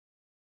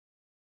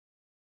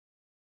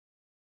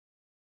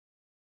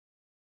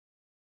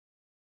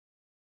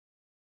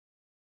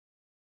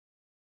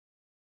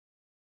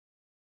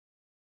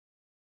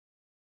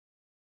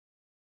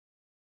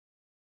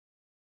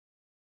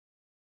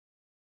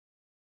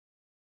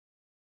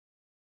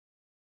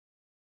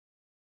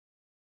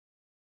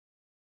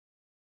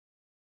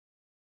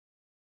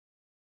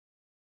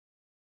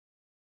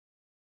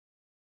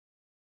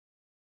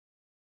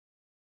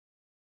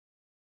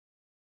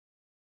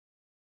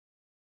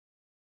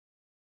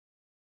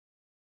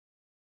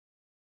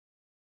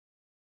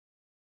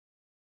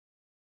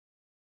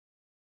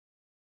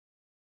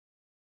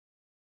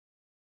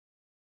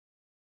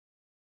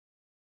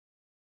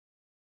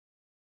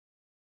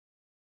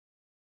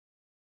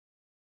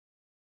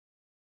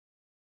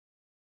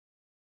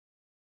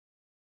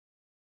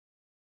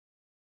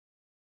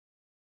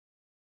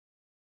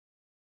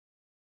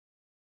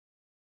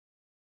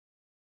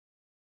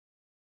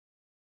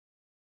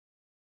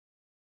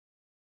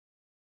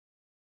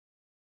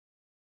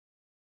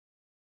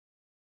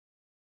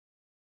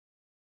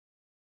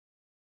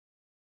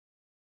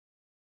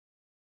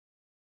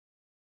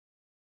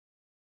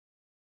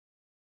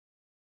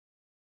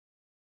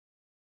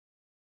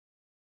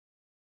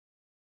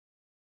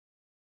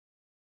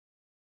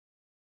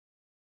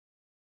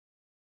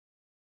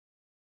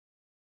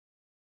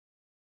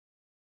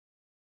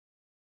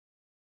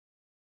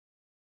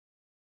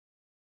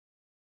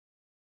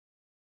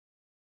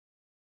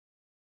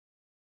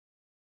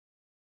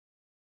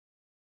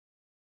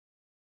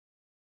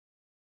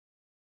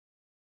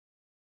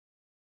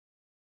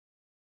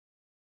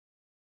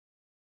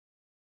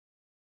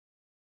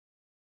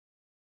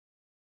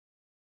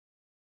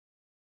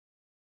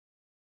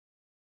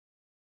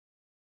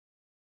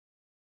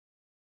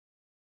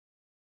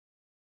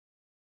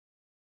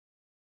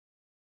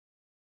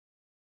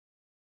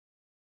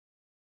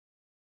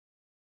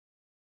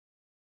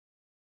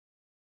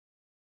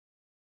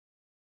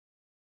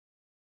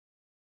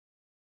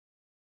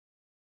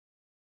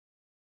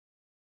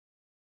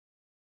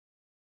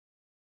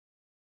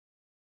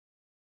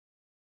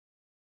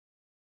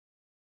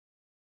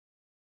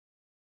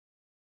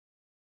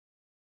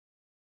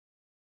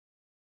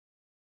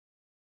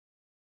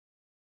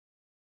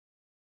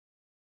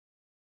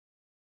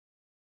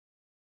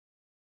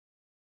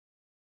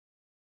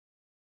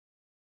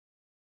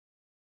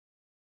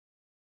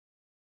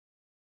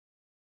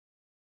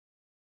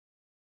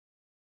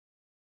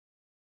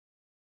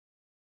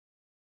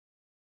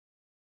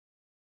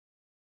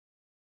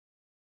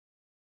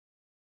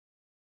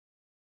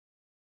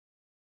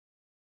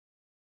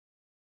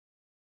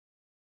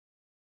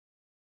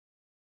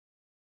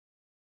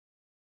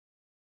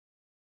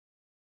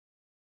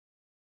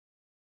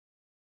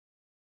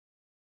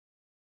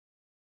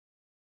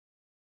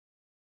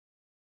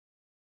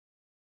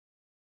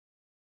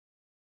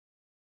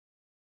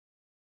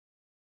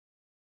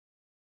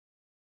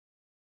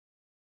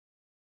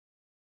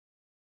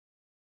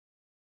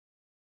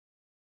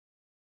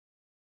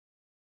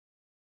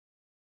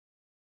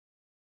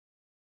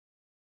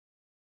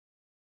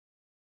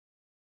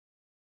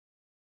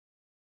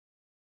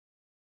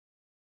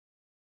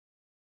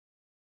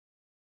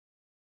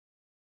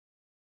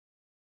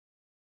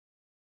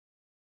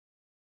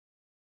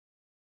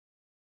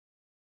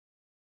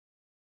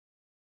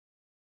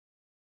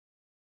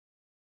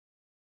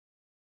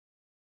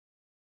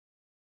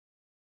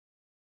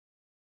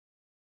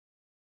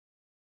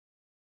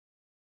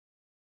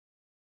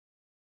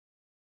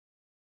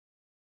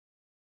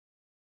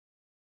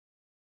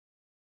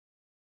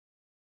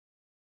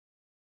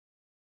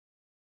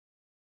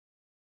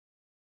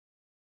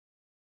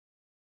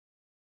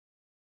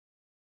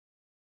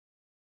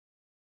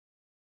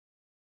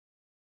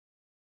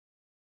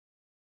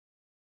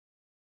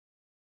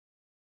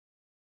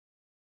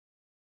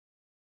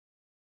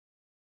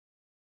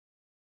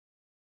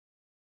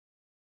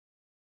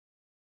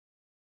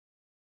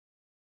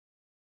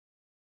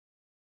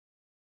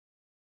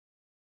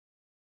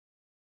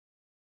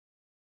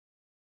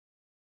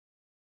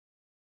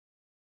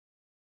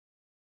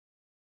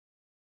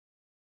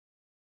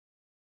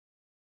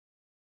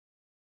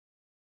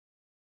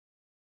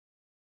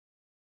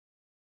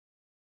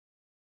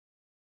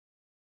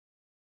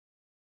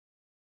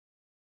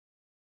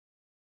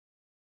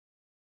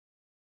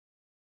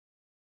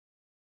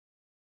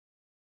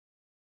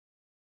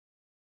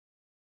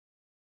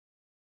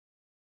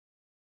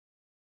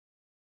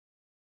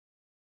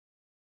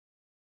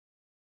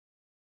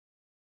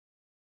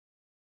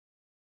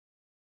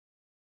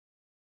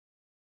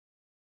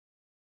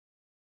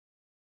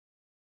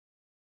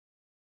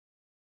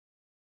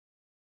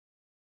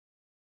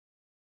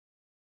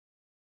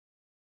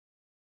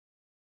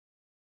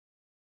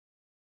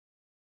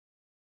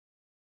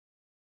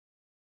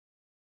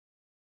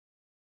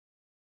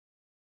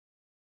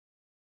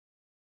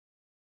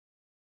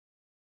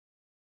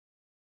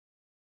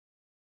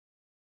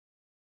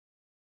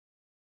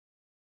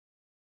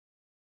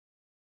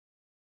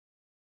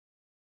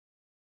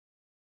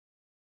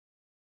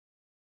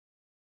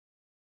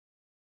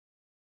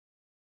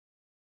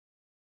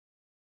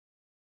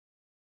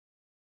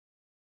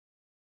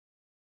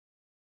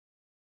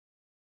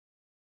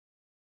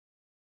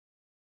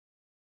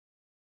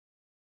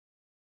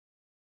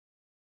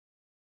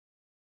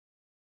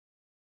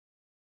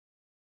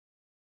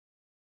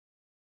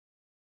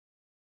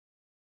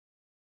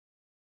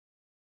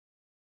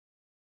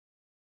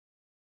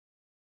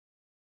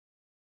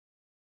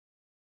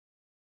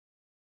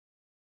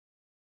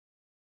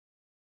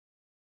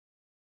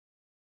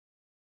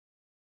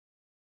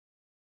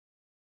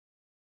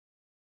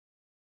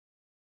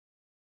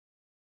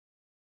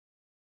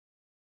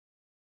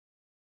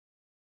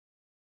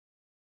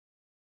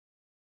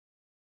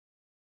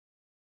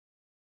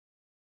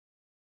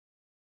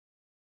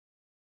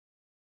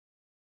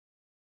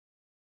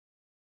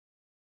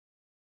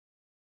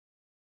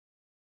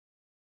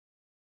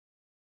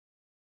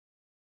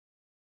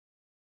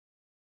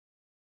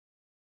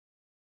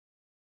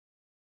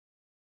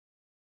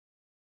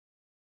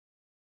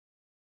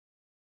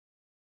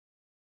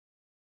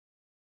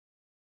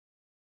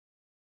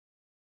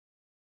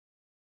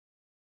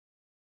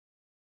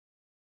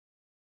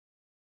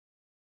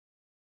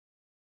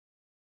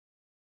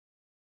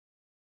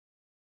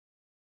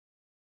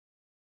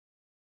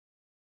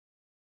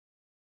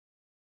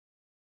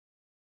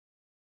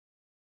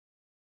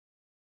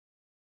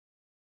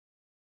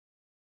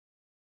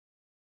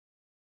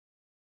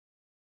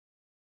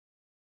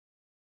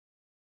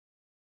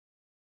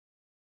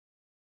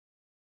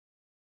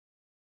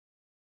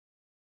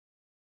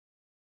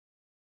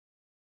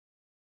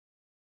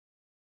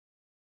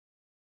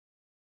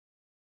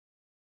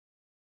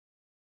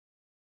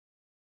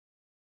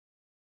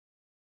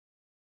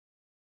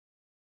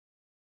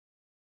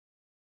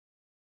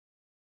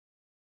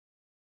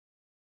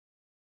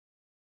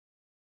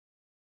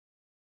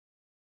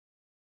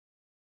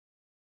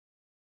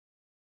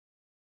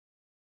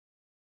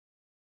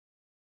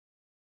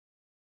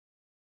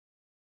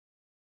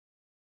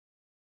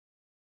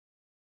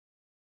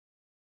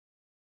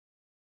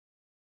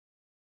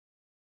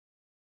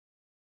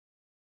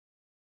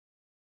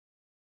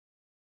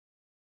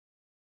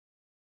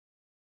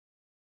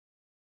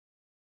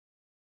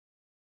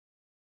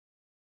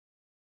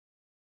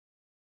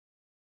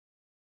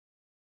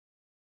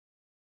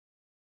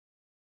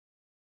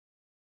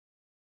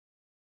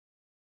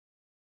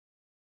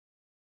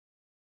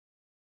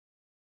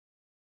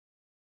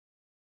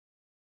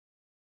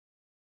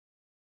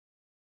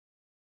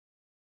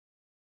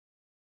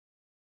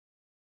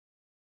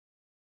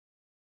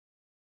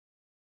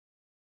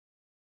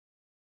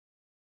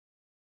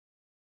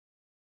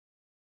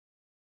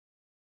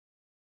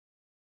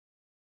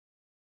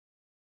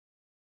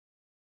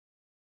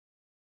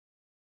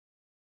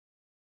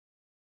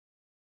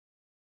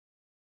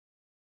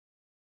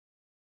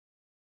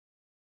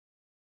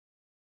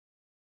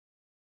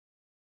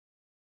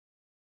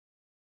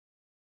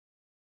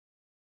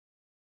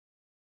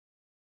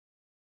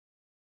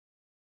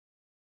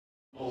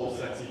whole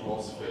sexy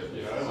horse fit,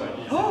 you know, like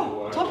he's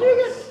Oh, in Tommy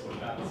again!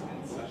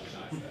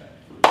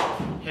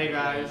 Hey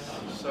guys,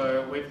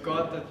 so we've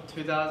got the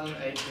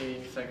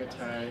 2018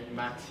 Secretary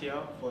Max here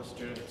for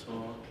student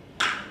tour,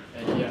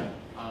 and yeah,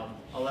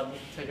 I'll let him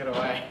take it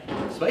away.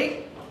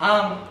 Sweet.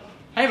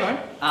 Hey everyone,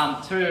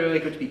 it's really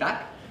good to be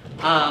back.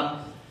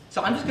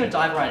 So I'm just going to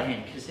dive right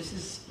in because this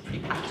is a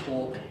pretty packed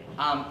talk.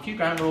 A few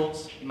ground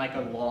rules. You might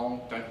go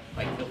long. Don't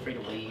feel free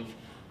to leave.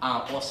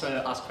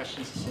 Also ask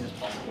questions as soon as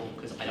possible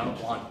because I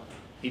don't want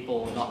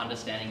people not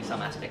understanding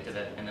some aspect of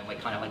it, and then we're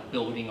kind of like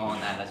building on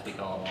that as we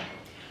go along.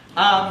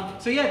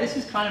 So yeah, this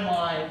is kind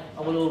of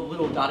a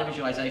little data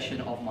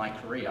visualization of my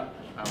career.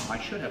 I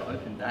should have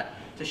opened that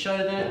to show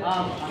that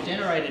I've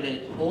generated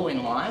it all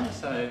in line.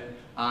 So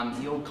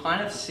you'll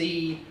kind of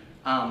see,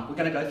 we're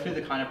going to go through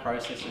the kind of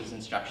processes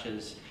and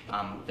structures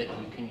that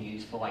you can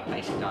use for like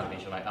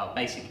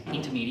basic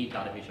intermediate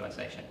data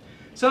visualization.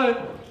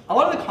 So a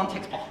lot of the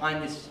context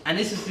behind this, and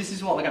this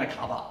is what we're going to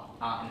cover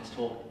in this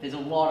talk. There's a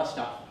lot of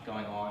stuff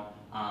going on.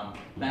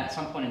 But at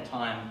some point in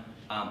time,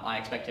 I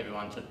expect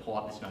everyone to pull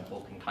up this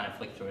notebook and kind of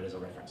flick through it as a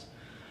reference.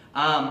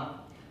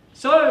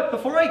 So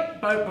before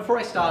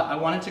I start, I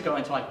wanted to go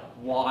into like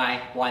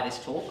why this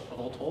talk of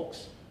all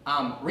talks.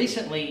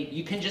 Recently,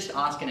 you can just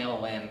ask an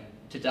LLM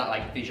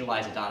to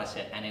visualize a data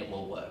set and it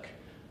will work.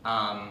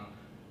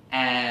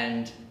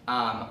 And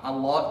a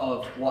lot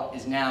of what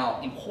is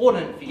now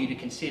important for you to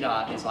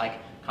consider is like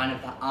kind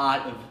of the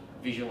art of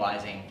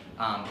visualizing.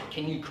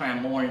 Can you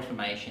cram more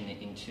information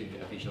into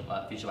a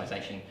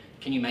visualization?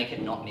 Can you make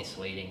it not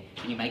misleading?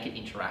 Can you make it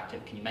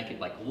interactive? Can you make it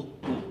like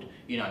look good?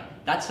 You know,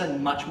 that's a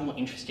much more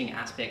interesting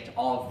aspect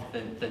of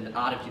the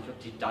art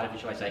of data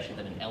visualization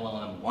that an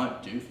LLM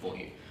won't do for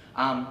you.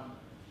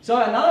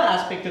 So another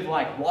aspect of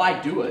like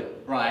why do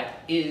it, right,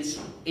 is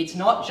it's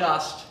not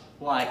just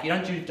like you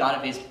don't do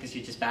dataviz because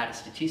you're just bad at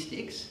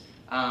statistics.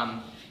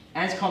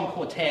 ANSCOM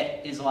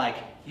Quartet is like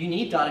you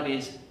need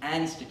dataviz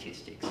and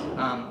statistics.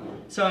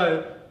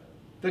 So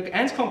the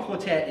ANSCOM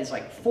Quartet is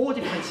like 4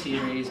 different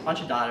series, a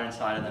bunch of data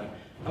inside of them.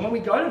 And when we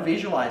go to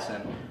visualize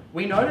them,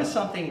 we notice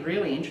something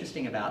really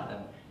interesting about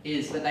them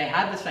is that they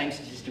have the same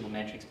statistical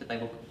metrics, but they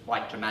look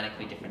like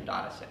dramatically different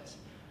data sets.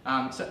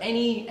 So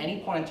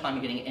any point in time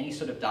you're getting any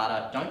sort of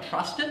data, don't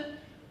trust it,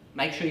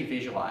 make sure you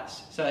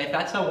visualize. So if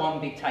that's the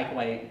one big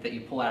takeaway that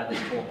you pull out of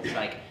this talk, it's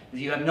like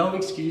you have no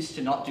excuse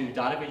to not do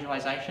data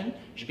visualization. You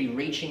should be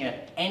reaching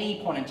at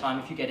any point in time.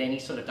 If you get any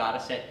sort of data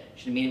set, you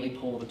should immediately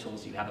pull the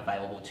tools that you have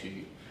available to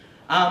you.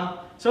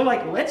 So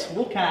like let's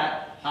look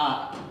at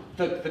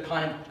the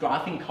kind of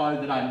graphing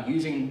code that I'm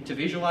using to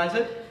visualize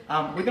it.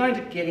 We're going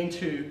to get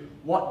into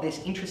what this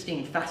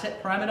interesting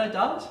facet parameter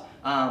does.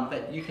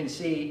 That you can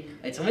see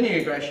it's a linear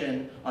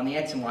regression on the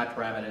x and y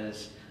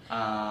parameters.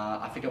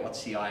 I forget what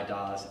CI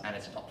does, and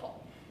it's a dot plot.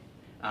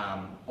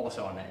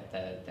 Also on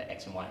the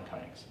x and y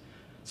encodings.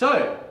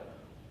 So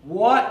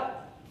what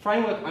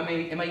framework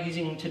am I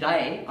using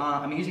today?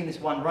 I'm using this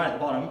one right at the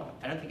bottom.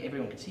 I don't think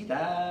everyone can see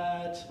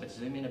that. Let's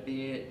zoom in a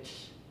bit.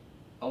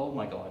 Oh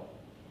my god.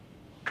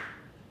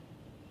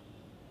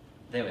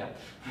 There we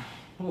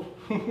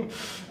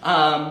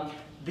are.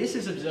 This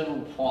is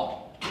observable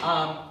plot.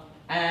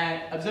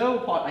 And observable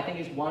plot, I think,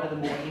 is one of the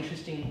more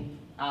interesting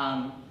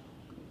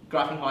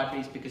graphing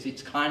libraries because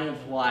it's kind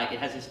of like, it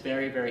has this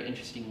very, very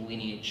interesting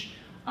lineage.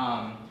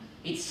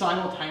 It's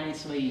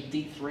simultaneously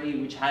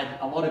D3, which had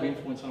a lot of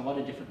influence on a lot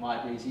of different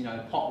libraries, you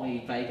know,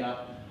 Potley,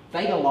 Vega.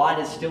 Vega Lite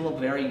is still a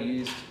very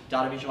used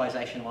data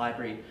visualization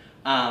library.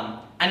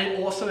 And it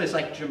also is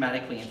like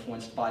dramatically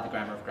influenced by the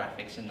grammar of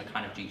graphics and the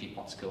kind of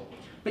ggplot school.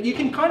 But you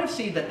can kind of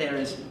see that there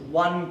is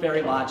one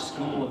very large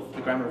school of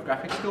the grammar of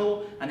graphics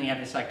school, and then you have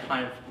this like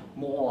kind of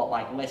more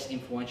like less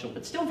influential,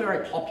 but still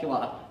very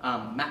popular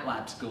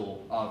MATLAB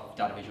school of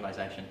data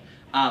visualization.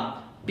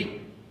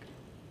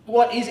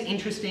 What is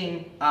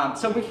interesting,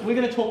 so we're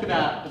going to talk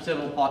about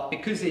observable plot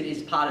because it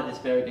is part of this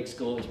very big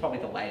school. It's probably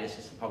the latest,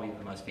 it's probably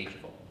the most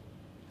featureful.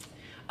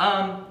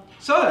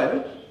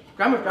 So,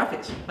 grammar of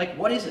graphics, like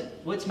what is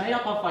it? Well, it's made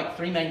up of like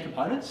 3 main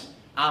components,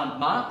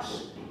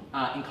 marks,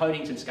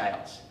 encodings and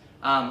scales.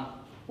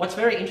 What's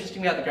very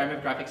interesting about the grammar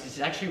of graphics is it's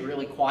actually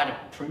really quite a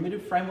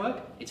primitive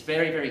framework. It's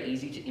very, very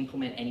easy to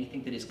implement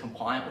anything that is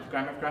compliant with the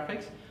grammar of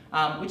graphics,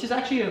 which is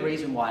actually a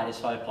reason why it is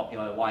so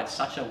popular, why it's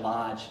such a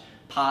large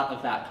part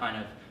of that kind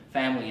of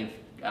family of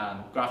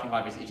graphing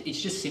libraries.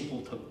 It's just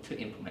simple to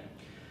implement.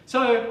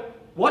 So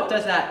what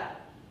does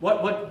that,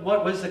 what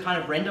was the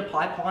kind of render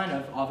pipeline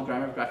of a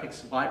grammar of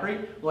graphics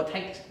library? Well, it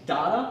takes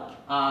data,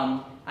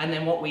 and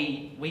then what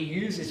we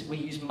use is we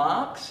use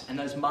marks, and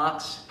those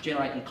marks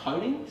generate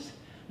encodings.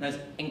 And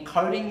those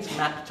encodings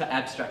map to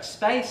abstract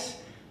space,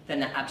 then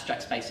that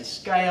abstract space is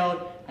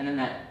scaled, and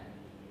then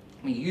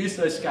we use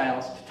those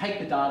scales to take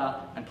the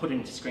data and put it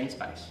into screen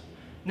space.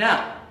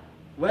 Now,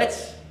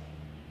 let's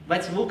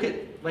break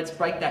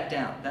that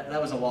down. That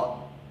was a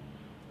lot.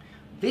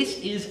 This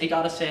is a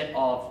data set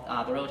of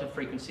the relative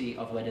frequency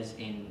of letters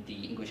in the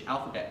English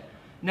alphabet.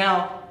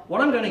 Now, what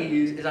I'm going to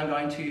use is I'm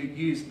going to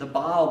use the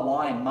bar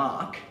Y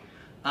mark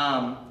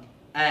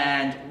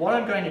And what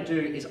I'm going to do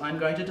is I'm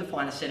going to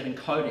define a set of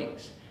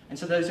encodings. And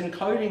so those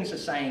encodings are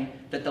saying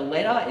that the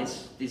letter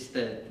is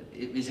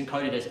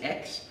encoded as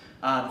X,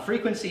 the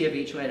frequency of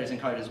each letter is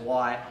encoded as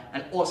Y,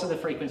 and also the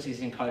frequency is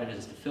encoded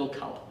as the fill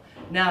color.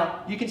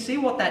 Now, you can see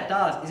what that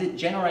does is it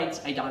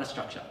generates a data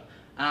structure.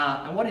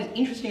 And what is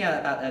interesting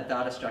about that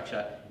data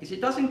structure is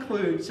it does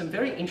include some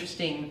very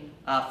interesting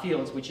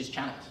fields, which is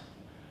channels.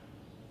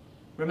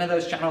 Remember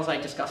those channels I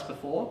discussed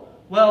before?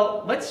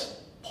 Well,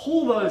 let's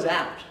pull those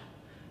out.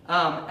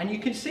 And you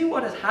can see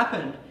what has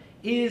happened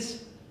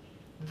is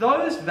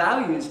those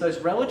values, those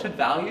relative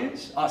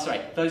values,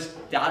 that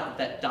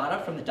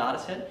data from the data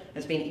set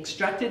has been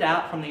extracted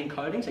out from the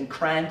encodings and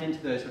crammed into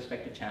those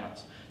respective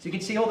channels. So you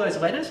can see all those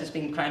letters has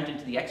been crammed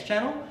into the X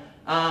channel.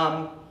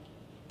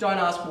 Don't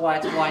ask why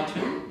it's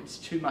Y2, it's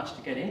too much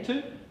to get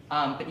into.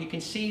 But you can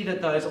see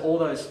that all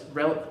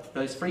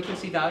those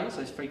frequency values,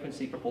 those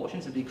frequency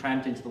proportions have been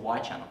crammed into the Y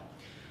channel.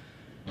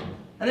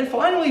 And then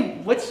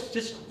finally, let's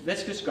just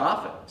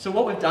graph it. So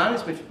what we've done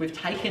is we've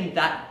taken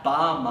that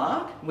bar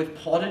mark, we've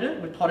plotted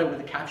it with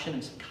a caption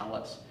and some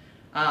colours.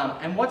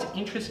 And what's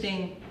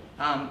interesting,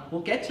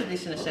 we'll get to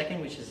this in a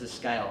second, which is the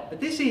scale. But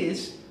this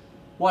is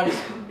what is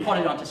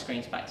plotted onto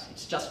screen space.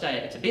 It's just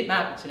it's a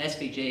bitmap, it's an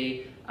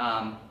SVG,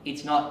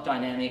 it's not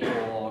dynamic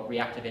or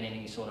reactive in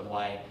any sort of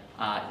way.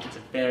 It's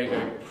a very,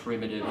 very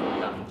primitive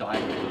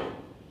diagram.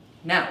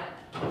 Now,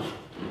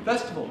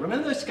 first of all,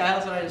 remember those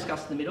scales that I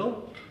discussed in the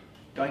middle?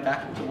 Going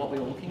back to what we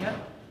were looking at.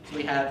 So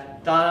we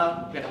have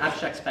data, we have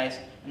abstract space,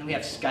 and then we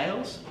have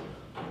scales.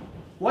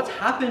 What's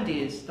happened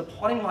is the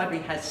plotting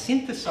library has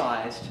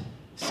synthesized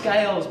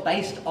scales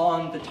based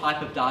on the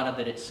type of data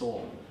that it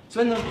saw. So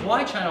in the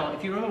Y channel,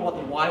 if you remember what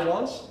the Y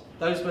was,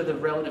 those were the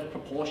relative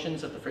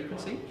proportions of the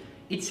frequency.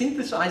 It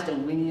synthesized a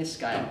linear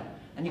scale.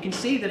 And you can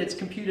see that it's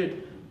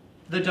computed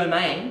the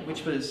domain,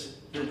 which was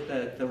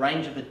the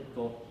range of the,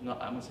 well, not,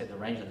 I won't say the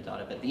range of the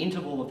data, but the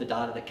interval of the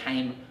data that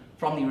came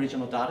from the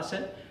original data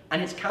set.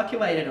 And it's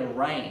calculated a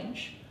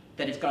range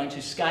that is going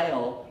to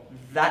scale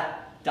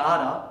that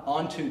data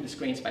onto the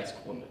screen space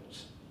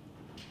coordinates.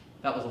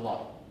 That was a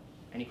lot.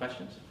 Any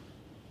questions?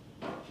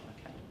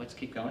 Okay, let's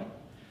keep going.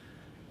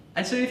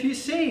 And so if you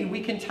see,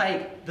 we can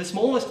take the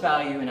smallest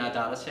value in our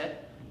data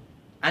set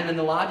and then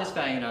the largest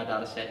value in our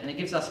data set, and it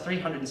gives us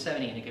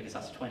 370 and it gives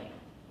us 20.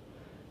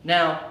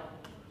 Now,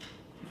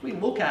 if we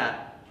look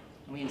at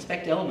and we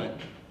inspect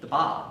element, the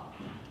bar,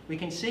 we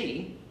can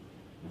see,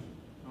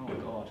 oh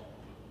God.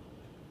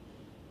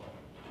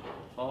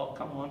 Oh,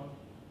 come on.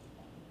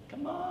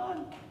 Come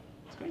on.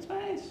 Screen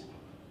space.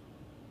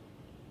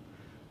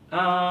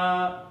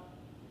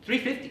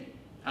 350.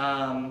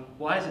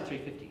 Why is it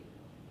 350?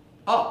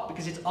 Oh,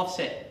 because it's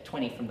offset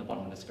 20 from the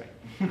bottom of the screen.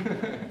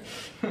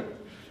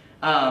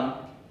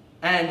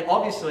 And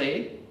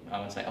obviously, I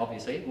won't say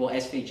obviously, well,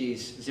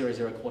 SVG's 0,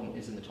 0 coordinate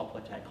is in the top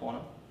left-hand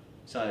corner.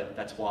 So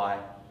that's why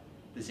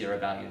the 0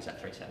 value is at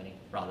 370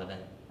 rather than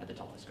at the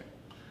top of the screen.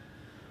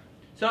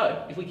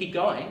 So if we keep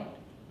going,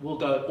 we'll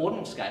go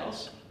ordinal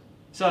scales.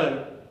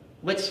 So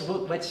let's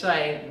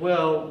say,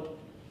 well,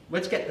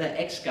 let's get the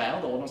X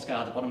scale, the ordinal scale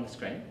at the bottom of the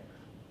screen.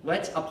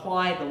 Let's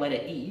apply the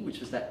letter E, which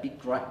was that big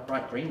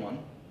bright green one,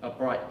 a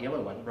bright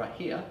yellow one right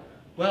here.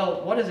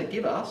 Well, what does it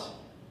give us?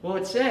 Well,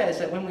 it says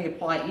that when we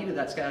apply E to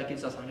that scale, it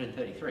gives us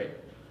 133.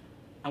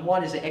 And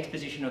what is the X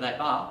position of that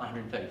bar?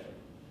 133.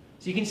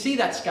 So you can see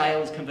that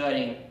scale is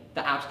converting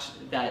the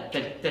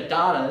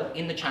data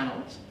in the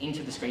channels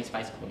into the screen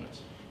space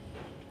coordinates.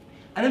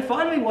 And then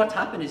finally what's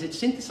happened is it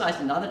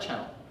synthesized another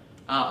channel,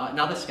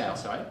 another scale,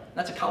 sorry.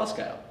 That's a color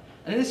scale.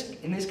 And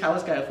in this color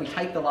scale, if we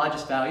take the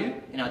largest value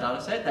in our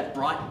data set, that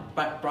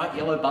bright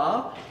yellow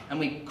bar, and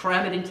we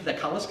cram it into the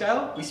color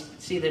scale, we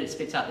see that it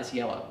spits out this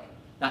yellow.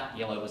 That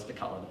yellow was the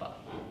color of the bar.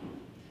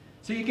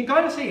 So you can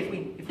kind of see, if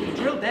we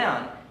drill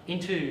down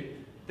into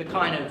the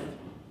kind of,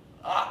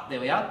 there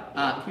we are.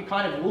 If we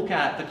kind of look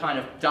at the kind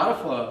of data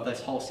flow of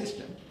this whole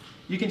system,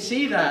 you can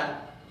see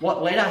that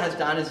what letter has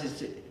done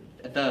is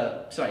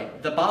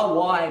the bar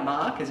Y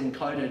mark is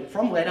encoded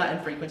from letter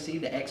and frequency,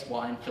 the X,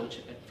 Y, and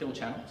fill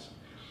channels.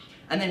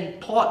 And then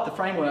plot, the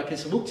framework,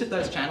 has looked at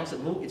those channels,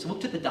 it's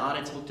looked at the data,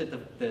 it's looked at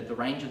the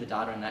range of the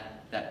data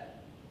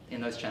in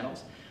those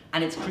channels,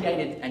 and it's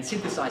created and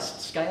synthesized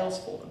scales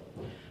for them.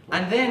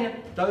 And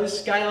then those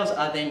scales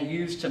are then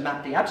used to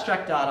map the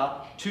abstract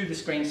data to the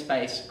screen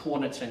space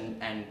coordinates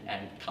and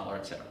color,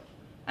 etc.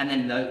 And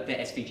then the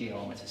SVG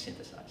elements are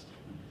synthesized.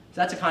 So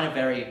that's a kind of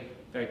very,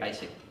 very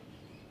basic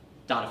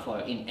data flow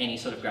in any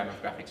sort of grammar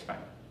of graphics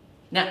framework.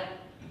 Now,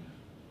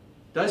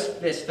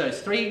 there's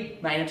those three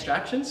main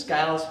abstractions: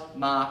 scales,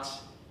 marks,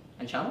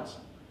 and channels.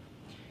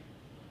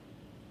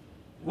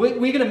 We're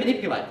going to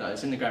manipulate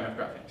those in the grammar of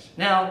graphics.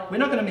 Now, we're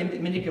not going to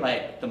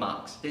manipulate the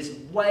marks. There's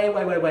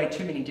way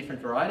too many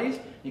different varieties.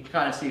 You can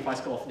kind of see if I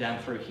scroll down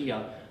through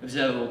here,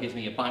 observable gives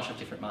me a bunch of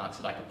different marks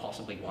that I could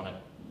possibly want to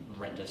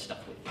render stuff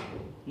with.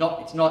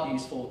 It's not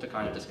useful to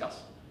kind of discuss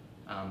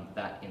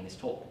that in this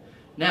talk.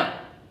 Now,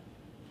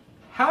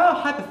 how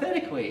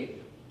hypothetically,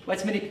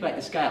 let's manipulate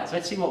the scales.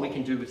 Let's see what we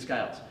can do with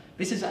scales.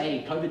 This is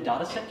a COVID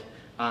data set.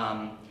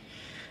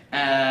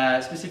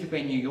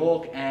 specifically in New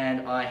York,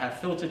 and I have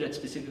filtered it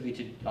specifically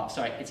to,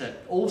 it's an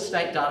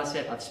all-state data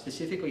set. I've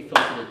specifically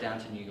filtered it down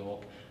to New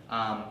York.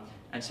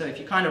 And so if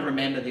you kind of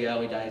remember the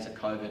early days of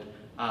COVID,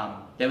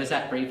 there was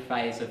that brief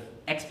phase of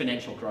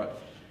exponential growth.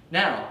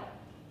 Now,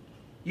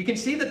 you can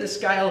see that the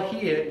scale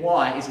here,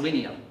 y, is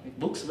linear. It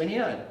looks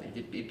linear,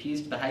 it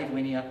appears to behave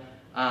linear,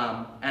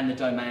 and the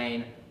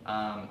domain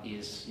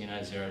is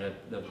 0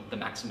 to the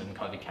maximum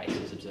COVID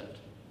cases observed.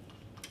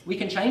 We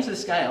can change the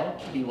scale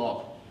to be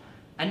log.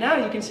 And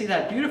now you can see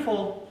that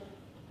beautiful,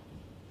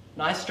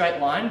 nice straight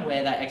line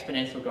where that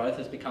exponential growth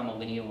has become a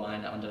linear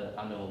line under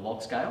a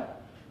log scale.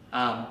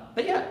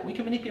 But yeah, we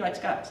can manipulate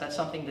scales. That's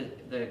something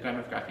that the grammar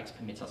of graphics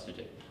permits us to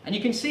do. And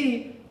you can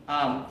see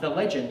the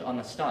legend on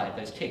the side,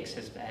 those ticks,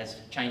 has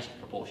changed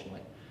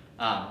proportionally,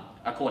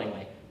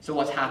 accordingly. So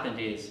what's happened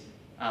is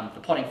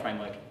the plotting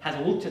framework has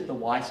looked at the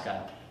Y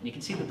scale, and you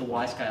can see that the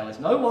Y scale is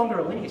no longer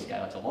a linear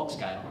scale, it's a log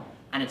scale,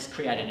 and it's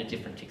created a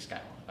different tick scale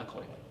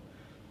accordingly.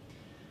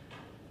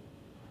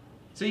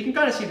 So you can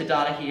kind of see the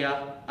data here.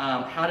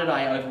 How did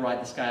I override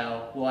the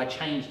scale? Well, I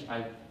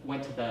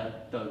went to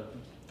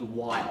the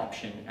Y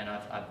option, and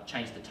I've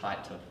changed the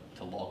type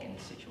to log in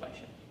this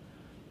situation.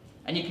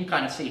 And you can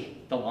kind of see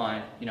the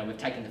line, we've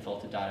taken the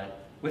filter data,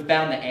 we've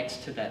bound the X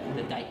to the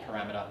date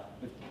parameter,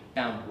 we've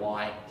bound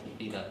Y to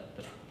be the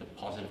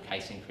positive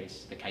case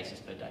increase, the cases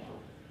per day.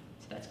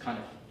 So that's kind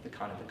of the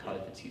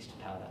code that's used to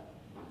power that.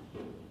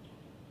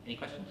 Any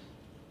questions?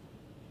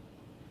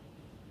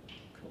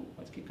 Cool,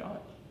 let's keep going.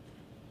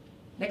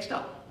 Next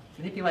up,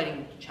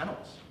 manipulating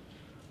channels.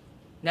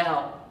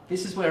 Now,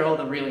 this is where all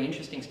the really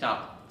interesting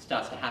stuff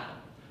starts to happen.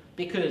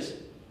 Because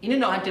in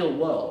an ideal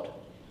world,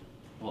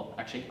 well,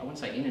 actually, I wouldn't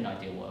say in an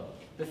ideal world,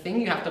 the thing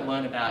you have to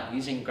learn about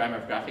using grammar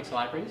of graphics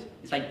libraries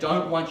is they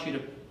don't want you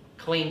to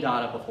clean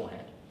data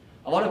beforehand.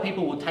 A lot of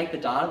people will take the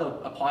data,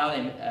 they'll apply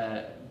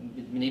their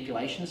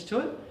manipulations to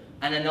it,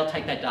 and then they'll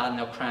take that data and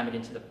they'll cram it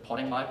into the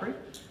plotting library.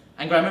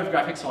 And grammar of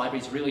graphics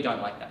libraries really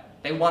don't like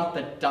that. They want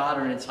the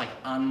data in its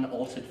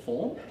unaltered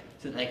form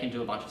so that they can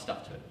do a bunch of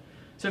stuff to it.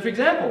 So for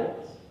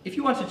example, if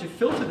you wanted to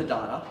filter the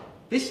data,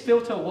 this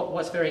filter,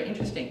 what's very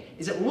interesting,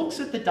 is it looks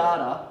at the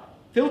data,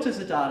 filters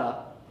the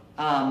data,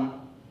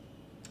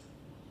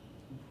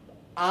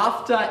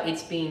 after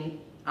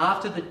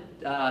the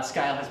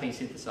scale has been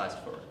synthesized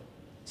for it.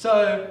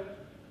 So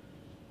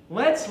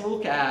let's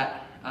look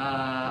at,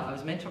 I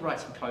was meant to write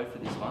some code for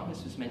this one.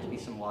 This was meant to be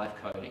some live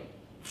coding.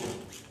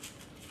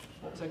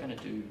 What was I going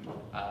to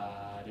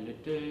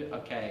do?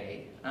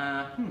 Okay,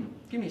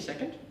 give me a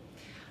second.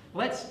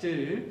 Let's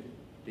do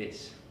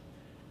this.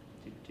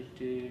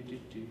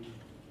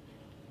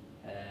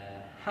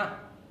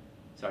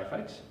 Sorry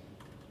folks,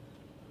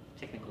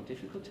 technical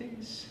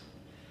difficulties.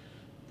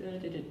 There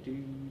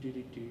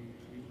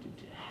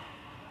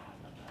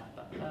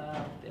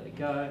we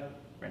go,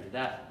 render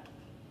that.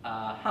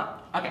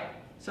 Okay,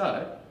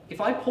 so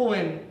if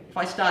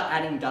I start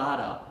adding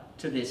data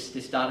to this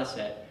data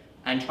set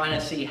and trying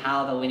to see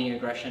how the linear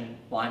regression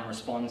line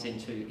responds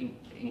into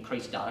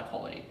increased data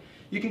quality,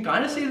 you can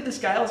kind of see that the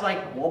scales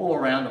wobble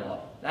around a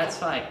lot. That's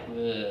kind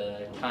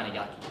of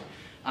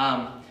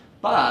yucky.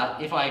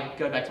 But if I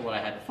go back to what I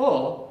had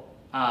before,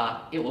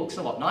 it looks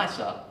a lot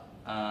nicer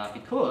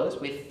because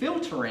we're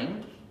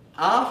filtering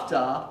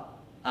after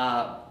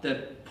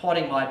the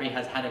plotting library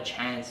has had a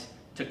chance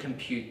to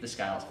compute the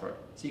scales for it.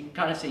 So you can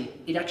kind of see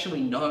it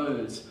actually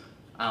knows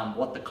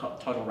what the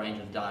total range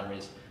of the data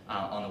is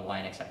on the Y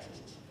and X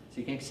axes. So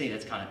you can see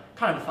that's kind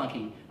of a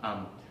funky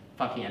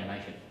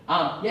animation.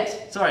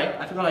 Yes, sorry,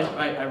 I forgot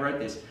I wrote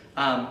this.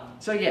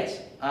 So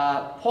yes,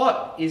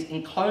 plot is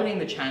encoding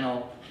the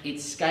channel,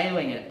 it's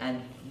scaling it,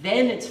 and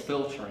then it's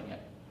filtering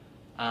it.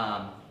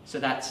 So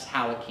that's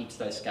how it keeps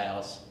those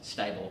scales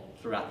stable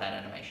throughout that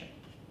animation.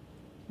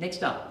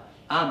 Next up,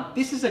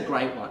 this is a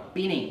great one,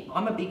 binning.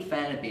 I'm a big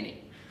fan of binning.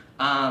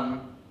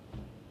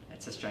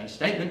 That's a strange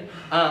statement.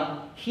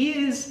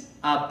 Here's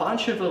a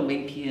bunch of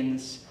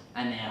Olympians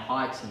and their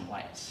heights and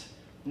weights.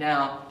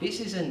 Now, this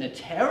isn't a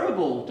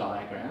terrible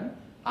diagram.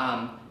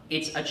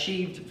 It's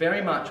achieved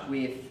very much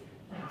with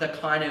the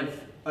kind of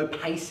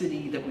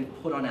opacity that we've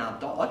put on our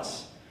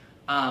dots,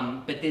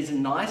 but there's a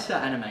nicer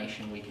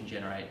animation we can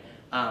generate.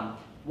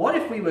 What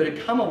if we were to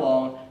come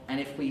along and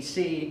if we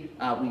see,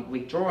 we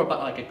draw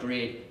a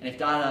grid, and if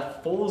data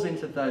falls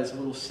into those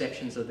little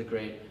sections of the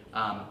grid,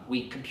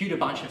 we compute a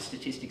bunch of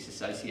statistics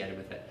associated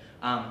with it.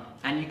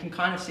 And you can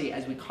kind of see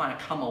as we kind of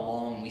come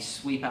along, we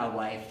sweep our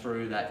way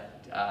through that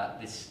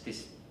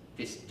this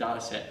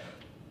data set.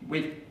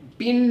 We've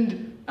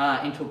binned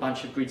into a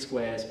bunch of grid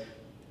squares,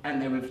 and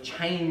then we've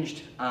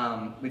changed,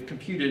 we've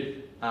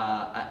computed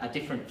a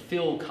different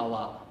fill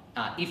color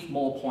if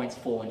more points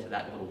fall into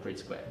that little grid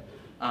square.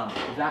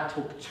 That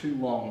took too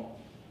long,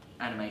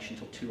 animation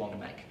took too long to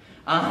make.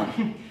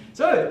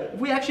 So if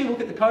we actually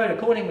look at the code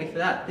accordingly for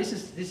that, this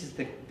is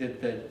the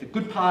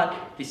good part,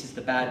 this is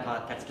the bad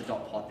part, that's the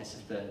dot plot, this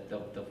is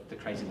the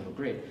crazy little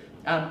grid.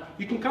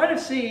 You can kind of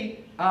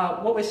see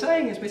what we're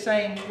saying is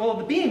well,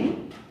 the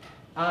bin,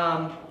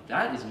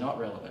 that is not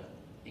relevant,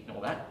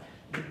 ignore that.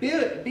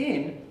 The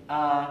bin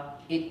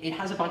it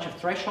has a bunch of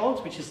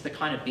thresholds, which is the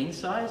kind of bin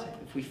size.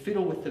 If we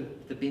fiddle with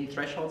the bin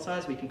threshold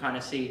size, we can kind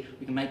of see,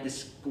 we can make the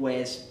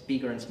squares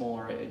bigger and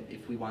smaller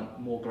if we want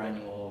more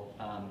granular,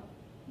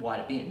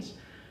 wider bins.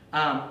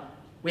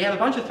 We have a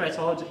bunch of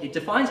thresholds. It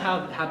defines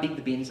how big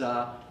the bins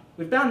are.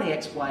 We've bound the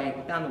X weight,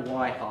 we've bound the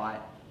Y height,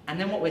 and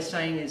then what we're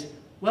saying is,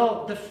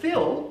 well, the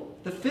fill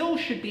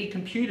should be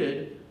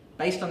computed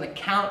based on the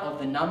count of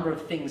the number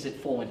of things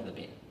that fall into the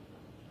bin.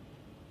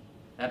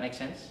 That makes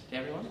sense to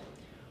everyone?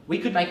 We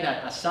could make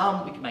that a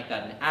sum, we could make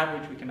that an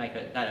average, we can make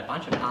that a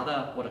bunch of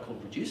other what are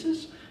called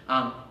reducers.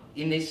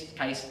 In this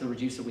case, the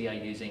reducer we are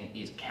using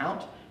is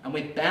count, and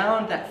we've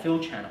bound that fill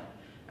channel.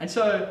 And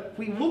so if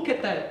we look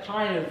at the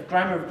kind of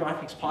grammar of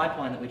graphics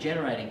pipeline that we're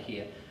generating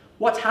here,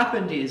 what's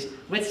happened is,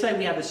 let's say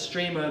we have a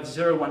stream of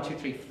 0, 1, 2,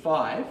 3,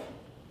 5.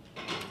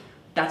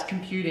 That's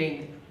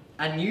computing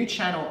a new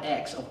channel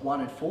X of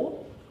 1 and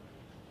 4,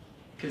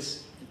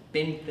 because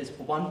there's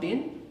one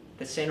bin.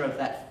 The center of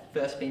that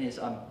first bin is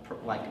 1,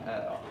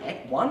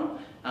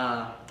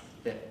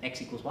 the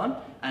X equals 1,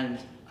 and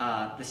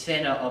the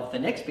center of the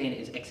next bin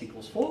is X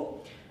equals 4.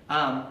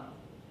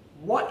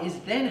 What is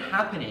then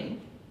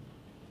happening?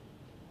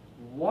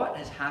 What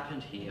has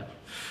happened here?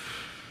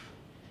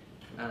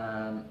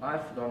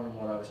 I've forgotten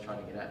what I was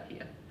trying to get at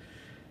here.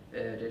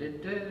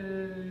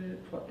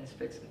 Plot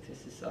inspects and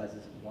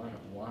synthesizes 1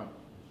 at 1.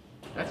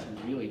 That's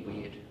really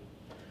weird.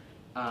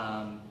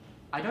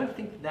 I don't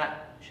think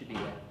that should be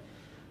there.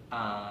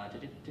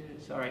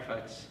 Sorry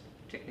folks,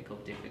 technical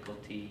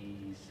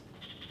difficulties.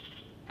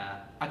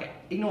 Okay,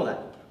 ignore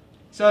that.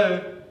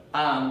 So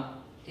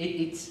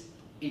it's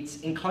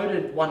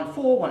encoded 1 and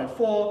 4, 1 and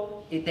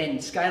 4. It then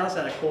scales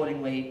that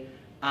accordingly.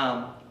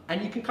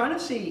 And you can kind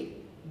of see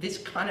this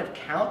kind of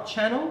count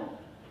channel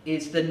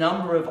is the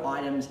number of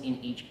items in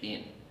each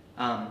bin.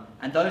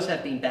 And those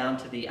have been bound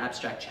to the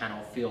abstract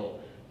channel fill,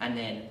 and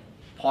then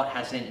Pot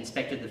has then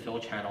inspected the fill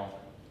channel,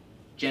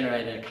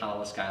 generated a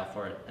color scale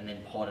for it, and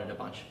then plotted a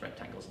bunch of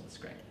rectangles on the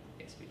screen.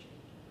 Yes, Vijay.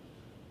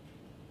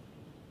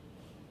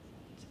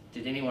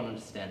 Did anyone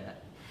understand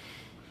that?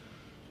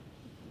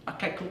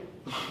 Okay, cool.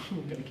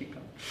 I'm going to keep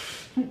going.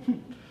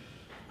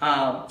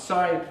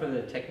 Sorry for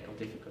the technical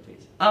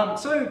difficulties.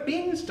 So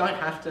bins don't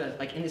have to,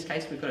 like in this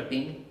case we've got a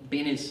bin.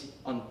 Bin is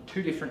on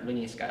 2 different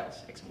linear scales,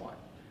 X and Y.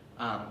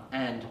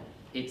 And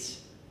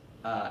it's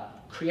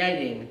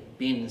creating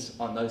bins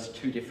on those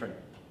 2 different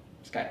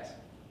scales,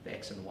 the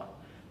X and the Y.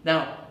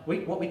 Now,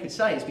 what we could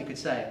say is, we could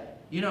say,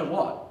 you know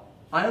what?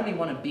 I only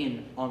want a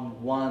bin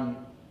on 1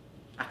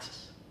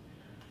 axis.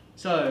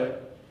 So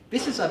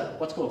this is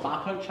what's called a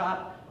barcode chart.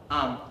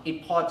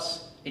 It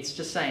plots, it's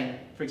just saying,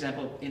 for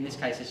example, in this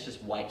case, it's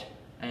just weight.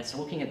 And it's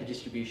looking at the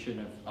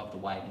distribution of the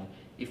weight. And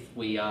if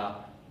we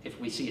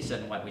see a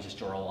certain weight, we just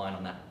draw a line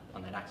on that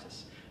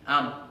axis.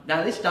 Now,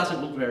 this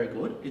doesn't look very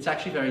good. It's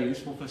actually very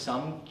useful for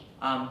some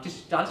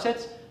data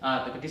sets,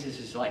 but because this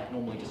is like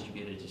normally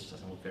distributed, it just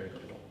doesn't look very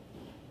good at all.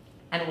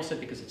 And also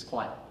because it's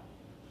quite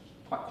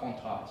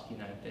quantized, you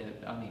know, there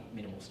are only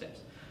minimal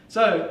steps.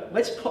 So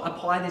let's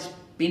apply this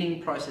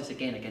binning process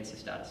again against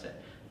this data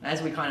set.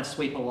 As we kind of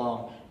sweep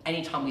along,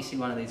 anytime we see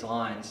one of these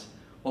lines,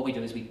 what we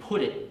do is we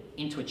put it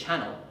into a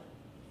channel.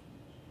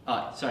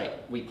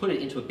 We put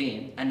it into a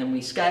bin, and then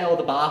we scale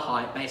the bar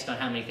height based on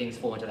how many things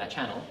fall into that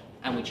channel,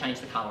 and we change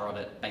the color of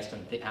it based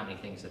on how many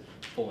things that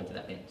fall into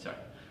that bin. Sorry.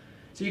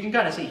 So you can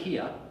kind of see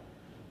here,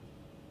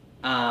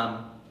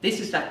 this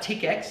is that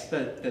tick X,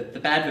 the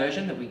bad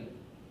version that we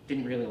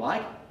didn't really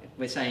like.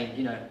 We're saying,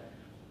 you know,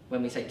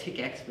 when we say tick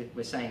X,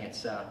 we're saying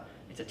it's a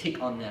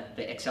tick on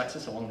the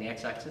X-axis, along the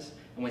X-axis,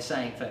 and we're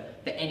saying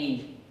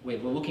we're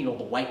looking at all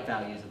the weight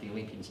values of the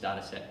Olympians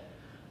data set.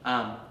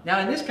 Now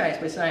in this case,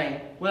 we're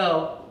saying,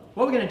 well,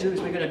 what we're going to do is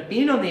we're going to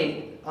bin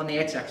on the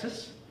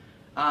X-axis,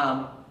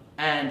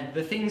 and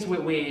the things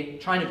we're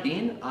trying to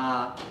bin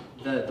are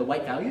the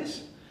weight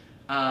values,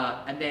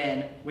 and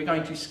then we're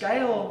going to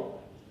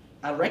scale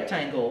a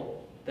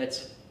rectangle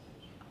that's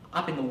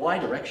up in the Y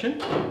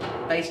direction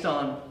based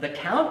on the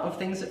count of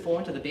things that fall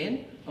into the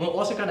bin, and we're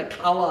also going to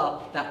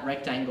color that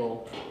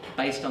rectangle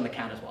based on the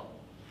count as well.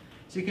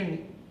 So you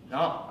can,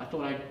 I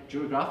thought I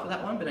drew a graph for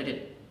that one, but I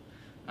didn't.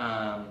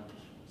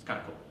 It's kind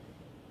of cool.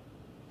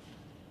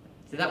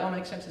 Did that one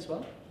make sense as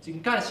well? So you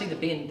can kind of see the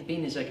bin. The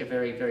bin is like a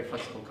very, very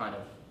flexible kind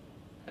of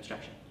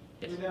abstraction.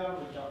 Yes? With our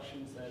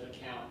reductions there, the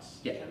counts,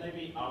 yeah. Can they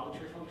be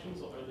arbitrary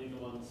functions or only the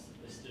ones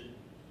listed?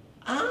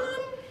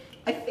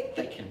 I think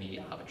they can be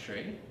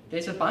arbitrary.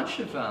 There's a bunch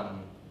like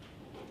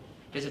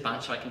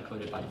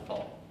included by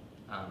default,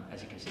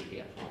 as you can see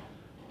here.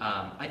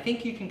 I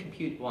think you can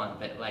compute one,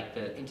 but like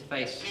the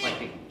interface,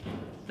 like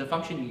the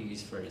function you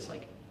use for it is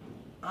like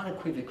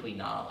unequivocally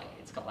gnarly.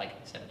 It's got like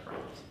 7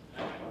 parameters.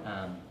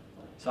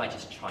 So I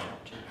just try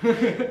not to.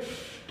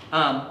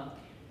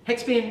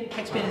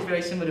 Hexbin is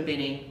very similar to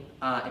binning.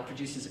 It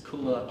produces a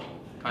cooler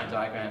kind of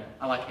diagram.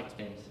 I like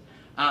hexbins.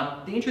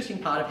 The interesting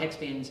part of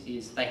hexbins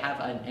is they have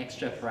an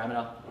extra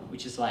parameter,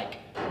 which is like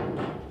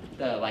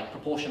the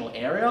proportional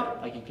area.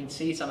 Like you can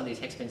see some of these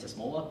hexbins are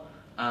smaller.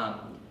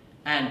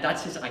 And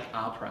that's just like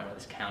our parameter,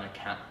 this count.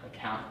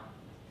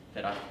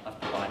 that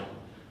I've provided.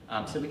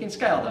 So we can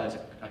scale those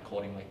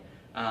accordingly.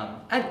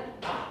 And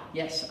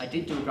yes, I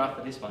did do a graph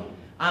for this one.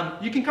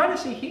 You can kind of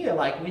see here,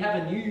 like we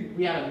have a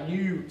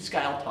new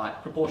scale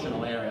type,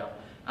 proportional area,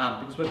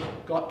 because we've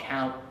got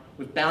count,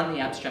 we've bound the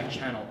abstract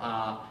channel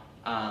R,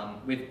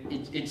 we've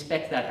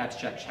inspect that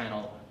abstract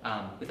channel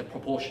with a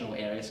proportional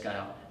area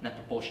scale, and that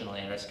proportional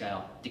area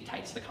scale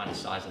dictates the kind of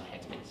size of the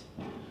hex bits.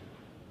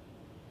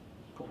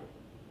 Cool.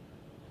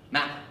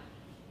 Map.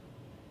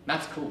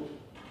 Map's cool.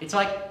 It's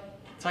like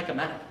a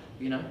map,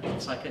 you know.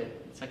 It's like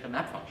a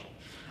map function.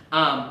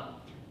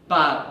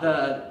 But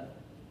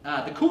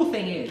the cool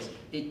thing is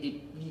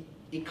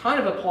it kind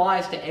of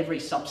applies to every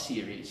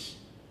subseries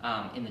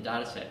in the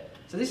data set.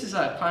 So this is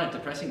a kind of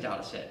depressing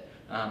data set,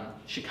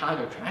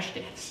 Chicago crash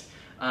deaths.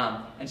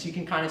 And so you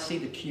can kind of see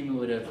the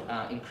cumulative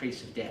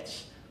increase of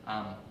deaths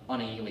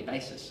on a yearly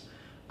basis.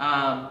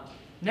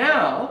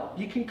 Now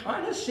you can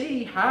kind of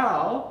see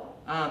how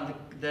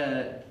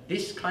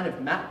this kind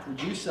of map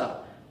reducer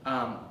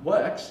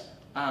works.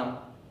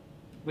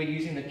 We're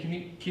using the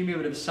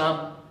cumulative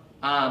sum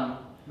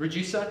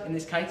reducer in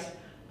this case,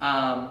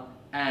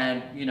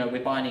 and you know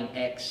we're binding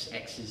x.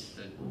 X is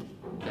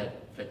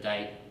the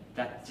date.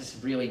 That's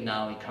just really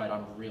gnarly code.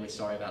 I'm really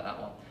sorry about that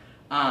one.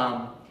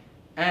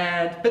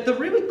 But the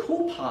really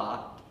cool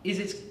part is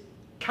it's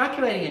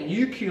calculating a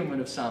new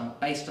cumulative sum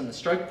based on the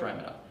stroke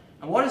parameter.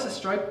 And what is a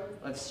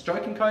stroke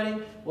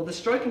encoding? Well, the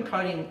stroke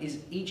encoding is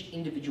each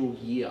individual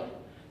year.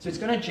 So it's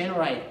going to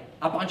generate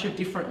a bunch of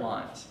different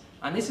lines.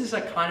 And this is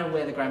kind of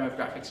where the grammar of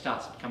graphics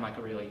starts to become like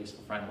a really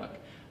useful framework.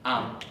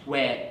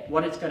 Where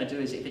what it's going to do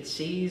is if it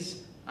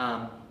sees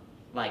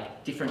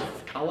like different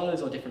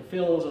colors or different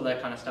fills or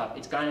that kind of stuff,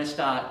 it's going to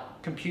start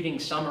computing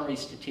summary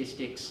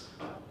statistics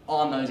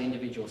on those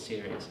individual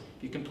series.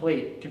 If you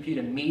compute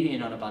a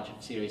median on a bunch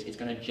of series, it's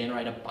going to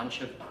generate a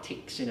bunch of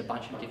ticks in a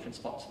bunch of different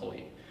spots for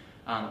you.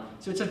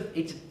 So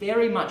it's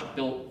very much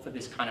built for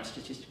this kind of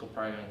statistical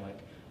programming work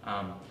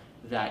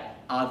that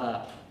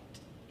other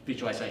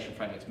visualization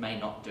frameworks may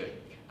not do.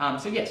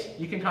 So yes,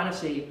 you can kind of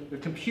see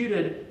we've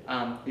computed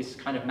this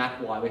kind of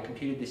map Y, we've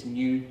computed this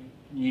new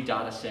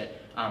data set,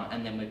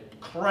 and then we're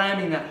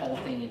cramming that whole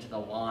thing into the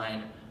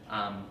line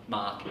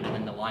mark, and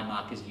then the line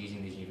mark is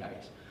using these new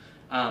values.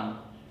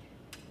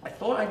 I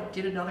thought I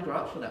did another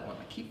graph for that one.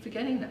 I keep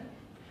forgetting that.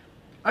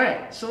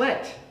 Okay,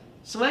 select.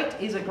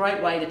 Select is a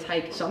great way to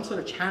take some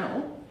sort of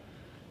channel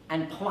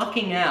and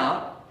plucking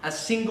out a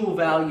single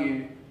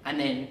value and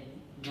then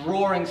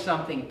drawing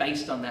something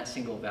based on that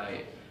single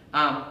value.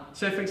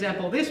 So for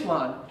example, this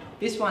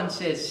one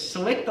says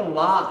select the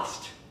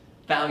last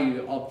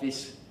value of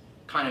this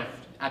kind of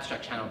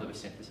abstract channel that was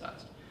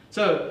synthesized.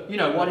 So, you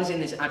know, what is in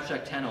this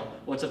abstract channel?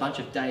 Well, it's a bunch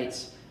of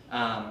dates.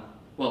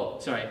 Well,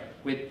 sorry,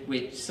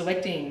 we're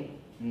selecting,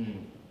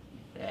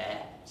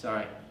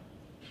 sorry.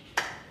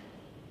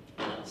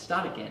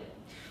 Start again.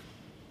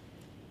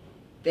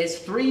 There's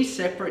 3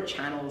 separate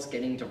channels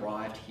getting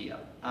derived here.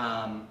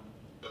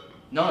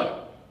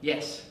 No,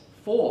 yes,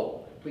 4.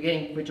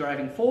 We're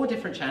deriving 4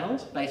 different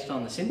channels based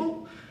on the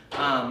symbol.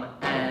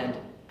 And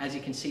as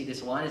you can see,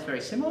 this line is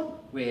very similar.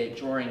 We're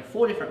drawing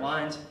 4 different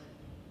lines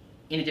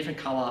in a different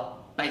color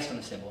based on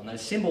the symbol. And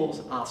those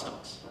symbols are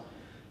stocks.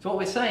 So what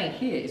we're saying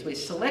here is we're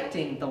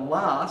selecting the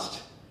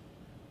last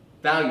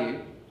value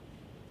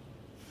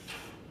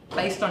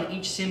based on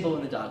each symbol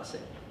in the data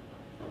set.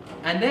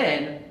 And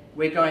then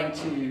we're going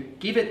to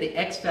give it the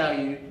x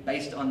value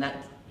based on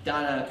that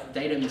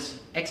datum's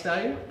x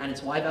value and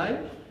its y value,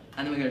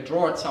 and then we're going to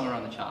draw it somewhere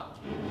on the chart.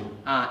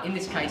 In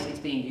this case, it's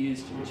being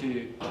used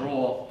to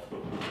draw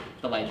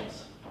the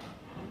labels.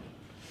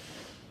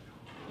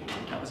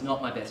 That was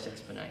not my best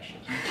explanation.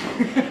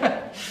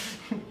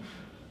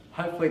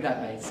 Hopefully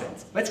that made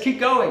sense. Let's keep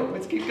going,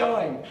 let's keep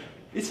going.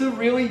 It's a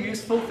really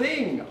useful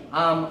thing.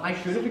 I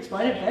should have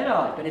explained it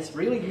better, but it's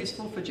really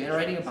useful for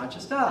generating a bunch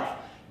of stuff.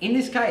 In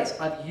this case,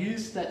 I've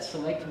used that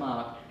select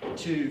mark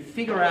to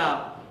figure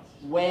out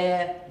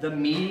where the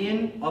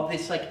median of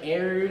this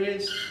area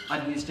is.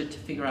 I've used it to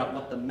figure out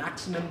what the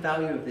maximum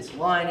value of this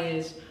line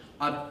is.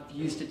 I've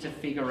used it to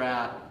figure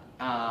out,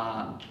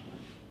 I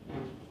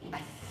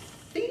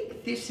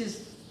think this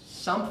is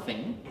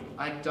something,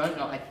 I don't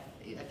know, I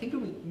think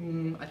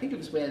it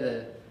was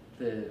where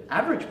the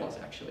average was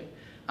actually.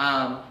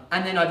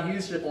 And then I've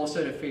used it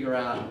also to figure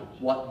out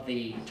what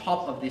the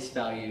top of this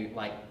value,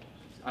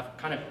 I've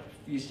kind of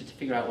used it to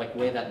figure out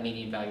where that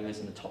median value is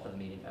and the top of the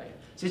median value.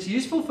 So it's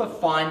useful for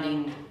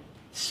finding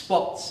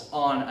spots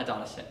on a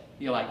data set.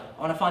 You're like,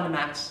 I want to find the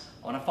max,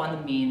 I want to find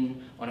the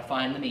min, I want to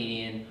find the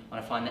median, I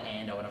want to find the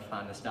end, I want to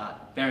find the start.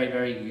 Very,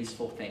 very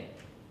useful thing.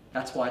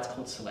 That's why it's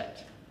called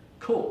select.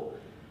 Cool.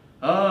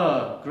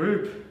 Oh,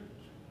 group.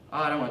 Oh,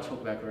 I don't want to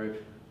talk about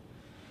group.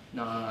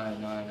 No,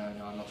 I'm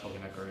not talking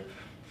about group.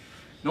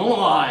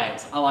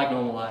 Normalize. I like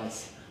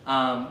normalize.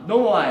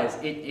 Normalize.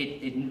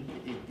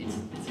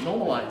 It's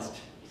normalized.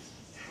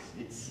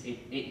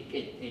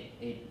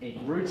 It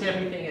roots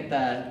everything at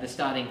the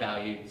starting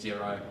value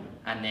 0,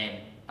 and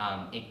then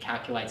it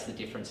calculates the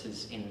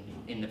differences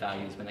in the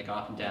values when they go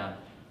up and down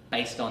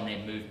based on their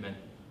movement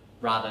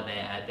rather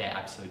than their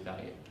absolute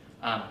value.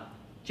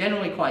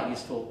 Generally quite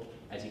useful.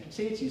 As you can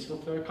see, it's useful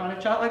for a kind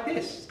of chart like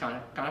this. It's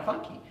kind of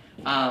funky.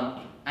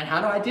 And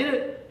how do I do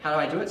it? How do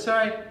I do it,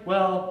 sorry?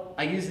 Well,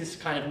 I use this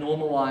kind of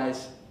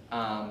normalized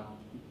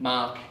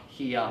mark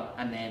here,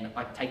 and then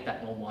I take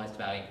that normalized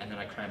value and then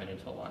I cram it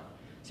into a line.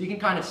 So you can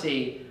kind of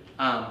see,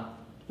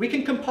 we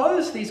can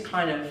compose these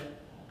kind of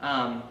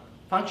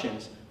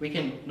functions. We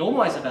can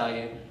normalize the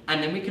value,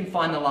 and then we can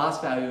find the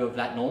last value of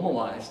that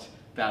normalized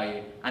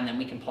value, and then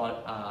we can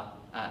plot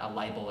a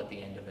label at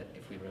the end of it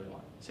if we really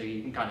want. So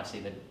you can kind of see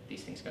that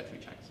these things go through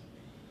chains.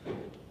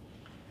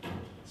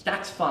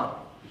 Stack's fun.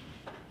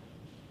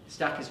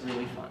 Stack is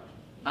really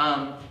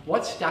fun.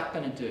 What's Stack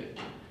going to do?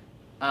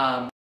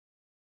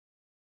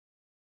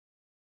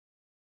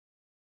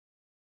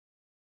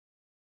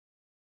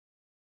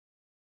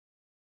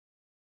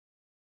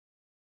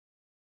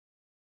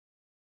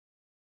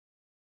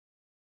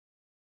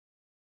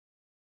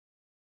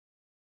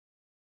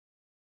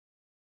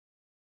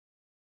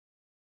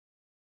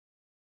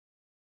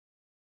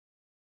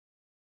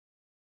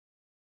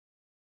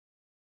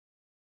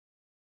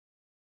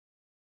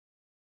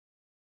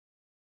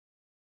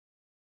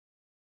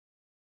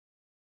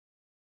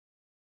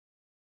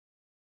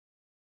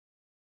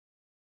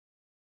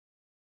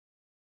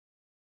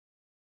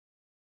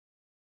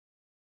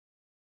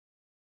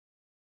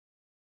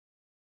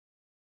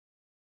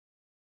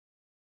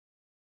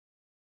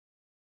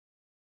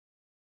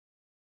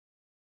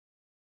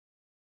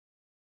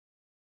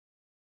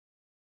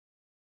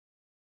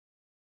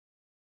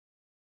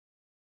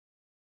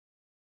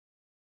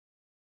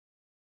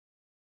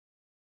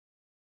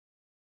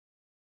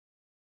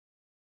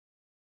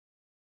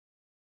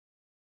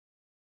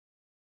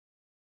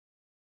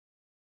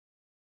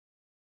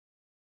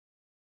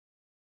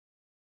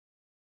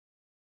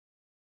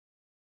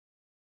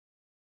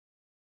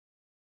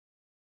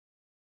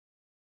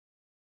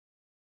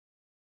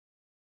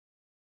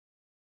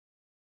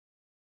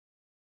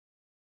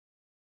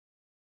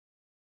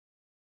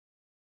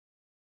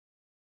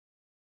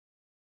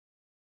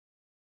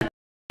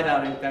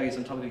 Values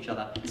on top of each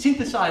other,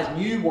 synthesize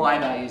new y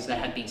values that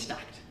had been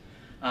stacked.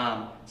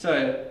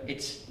 So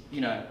it's,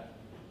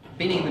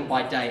 binning them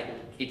by date,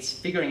 it's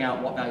figuring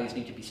out what values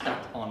need to be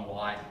stacked on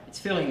y, it's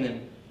filling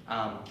them,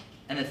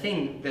 and the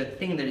thing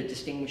that it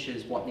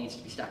distinguishes what needs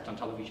to be stacked on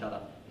top of each other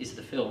is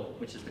the fill,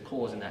 which is the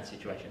cause in that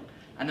situation.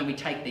 And then we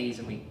take these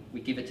and we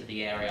give it to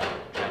the area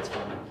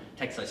transform, it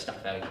takes those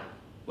stacked values,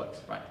 works,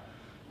 right?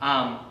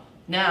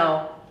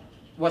 Now,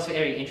 what's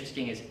very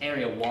interesting is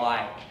area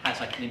Y has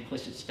like an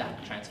implicit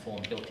stack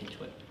transform built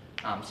into it.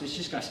 So it's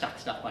just going to stack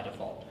stuff by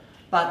default.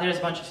 But there's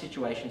a bunch of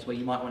situations where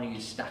you might want to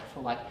use stack for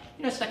like,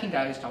 stacking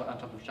values on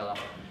top of each other.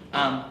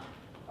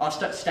 I'll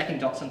start stacking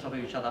dots on top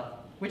of each other,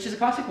 which is a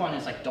classic one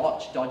is like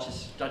dodge. Dodge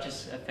is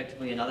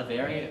effectively another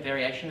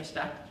variation of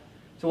stack.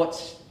 So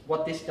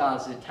what this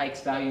does, it takes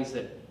values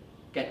that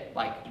gets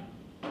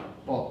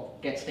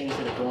things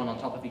that are drawn on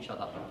top of each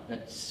other and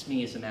it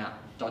smears them out,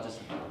 dodges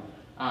them.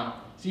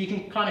 So you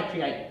can kind of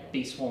create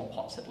these swarm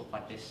pots that look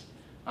like this.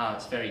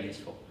 It's very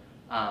useful.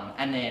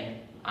 And then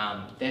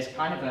there's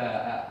kind of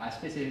a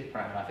specific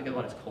parameter, I forget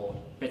what it's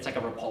called, but it's like a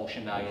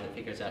repulsion value that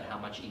figures out how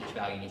much each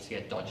value needs to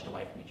get dodged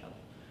away from each other.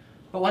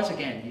 But once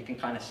again, you can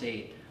kind of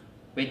see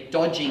we're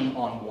dodging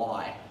on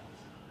Y.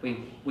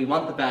 We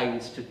want the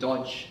values to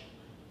dodge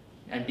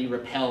and be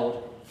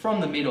repelled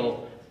from the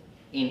middle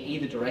in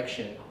either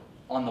direction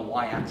on the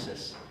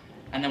Y-axis.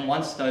 And then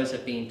once those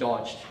have been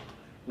dodged,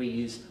 we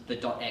use the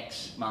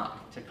 .x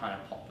mark to kind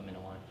of pop them in a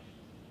line.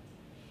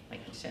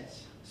 Making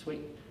sense? Sweet.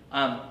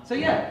 So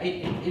yeah,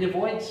 it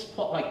avoids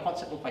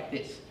pots that look like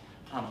this.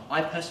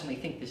 I personally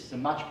think this is a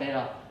much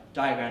better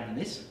diagram than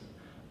this.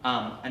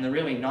 And the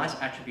really nice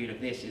attribute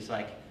of this is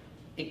like,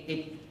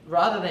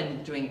 rather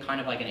than doing kind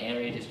of like an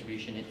area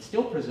distribution, it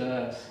still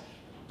preserves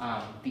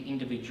the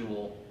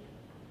individual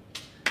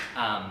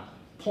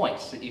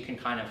points that you can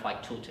kind of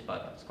like tooltip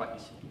over. It's quite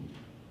useful.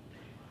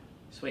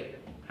 Sweet.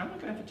 How am I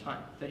going for time?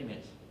 30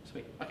 minutes.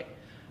 Sweet. Okay.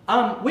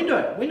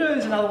 Window. Window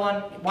is another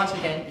one. Once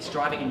again, it's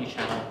driving a new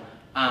channel.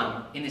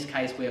 In this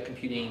case, we are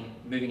computing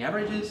moving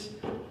averages.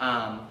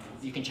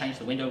 You can change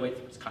the window width.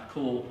 It's kind of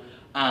cool.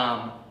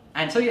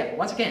 And so yeah,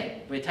 once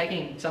again, we're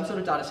taking some sort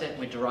of data set,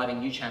 we're deriving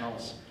new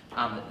channels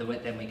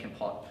that then we can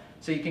plot.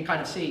 So you can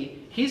kind of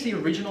see, here's the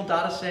original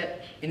data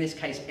set, in this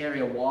case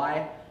area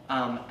Y,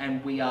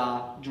 and we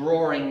are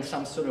drawing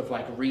some sort of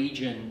like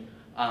region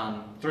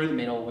through the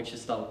middle, which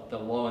is the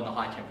low and the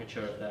high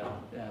temperature of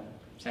the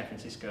San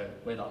Francisco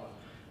weather.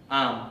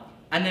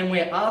 And then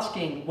we're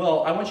asking,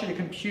 well, I want you to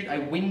compute a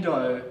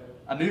window,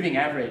 a moving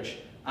average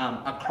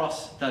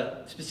across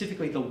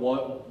specifically the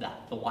Y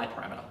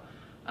parameter,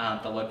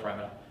 the low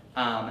parameter.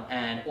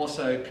 And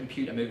also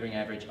compute a moving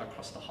average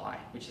across the high,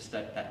 which is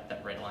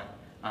that red line.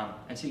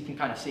 And so you can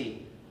kind of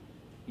see,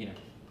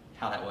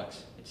 how that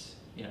works. It's,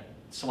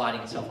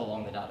 sliding itself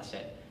along the data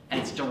set, and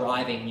it's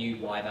deriving new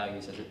Y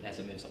values as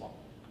it moves along.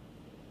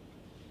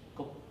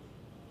 Cool.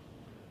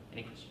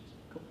 Any questions?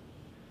 Cool.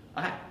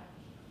 Okay.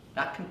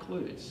 That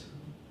concludes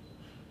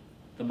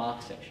the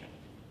mark section.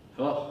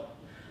 Oh.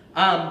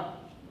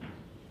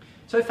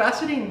 So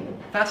faceting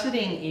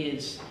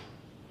is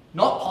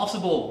not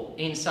possible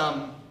in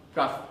some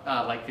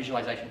like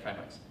visualization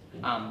frameworks.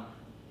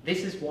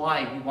 This is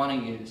why we want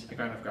to use a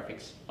grammar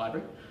graphics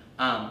library,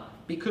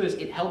 because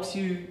it helps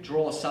you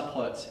draw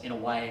subplots in a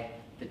way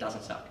that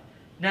doesn't suck.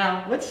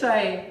 Now, let's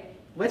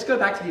go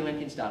back to the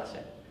Olympians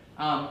dataset.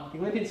 The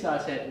Olympians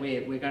dataset,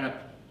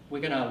 we're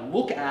gonna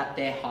look at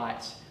their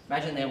heights.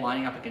 Imagine they're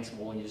lining up against a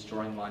wall and you're just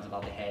drawing lines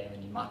above their head and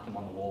then you mark them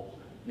on the wall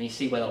and then you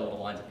see where all the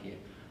lines appear.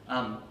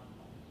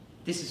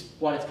 This is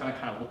what it's going to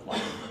kind of look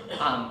like.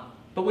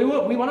 But we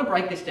want to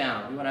break this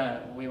down. We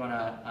want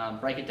to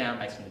break it down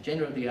based on the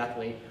gender of the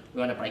athlete. We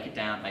want to break it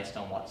down based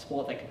on what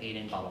sport they compete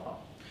in, blah, blah, blah.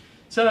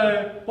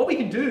 So what we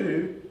can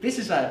do, this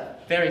is a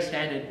very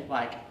standard,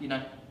 like, you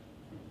know,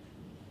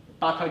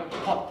 barcode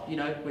plot, you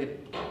know, with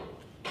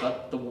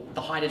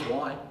the height is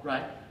y,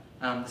 right?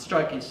 The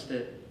stroke is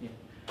the, you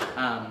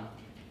know,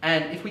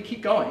 and if we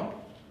keep going,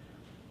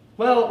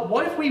 well,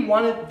 what if we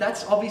wanted,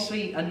 that's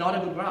obviously not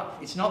a good graph.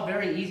 It's not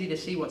very easy to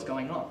see what's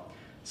going on.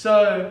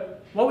 So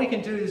what we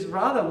can do is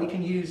rather we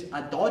can use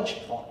a dodge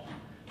plot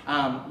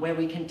where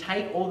we can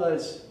take all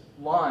those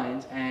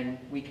lines and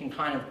we can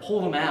kind of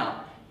pull them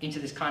out into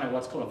this kind of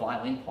what's called a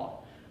violin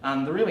plot.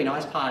 The really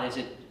nice part is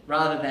that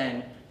rather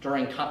than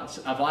drawing cuts,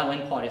 a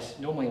violin plot is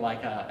normally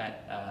like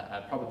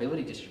a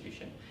probability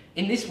distribution.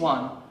 In this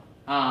one,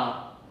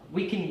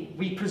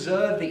 we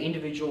preserve the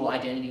individual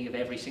identity of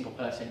every single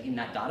person in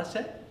that data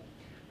set.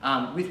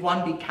 With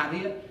one big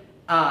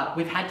caveat,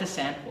 we've had to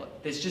sample it.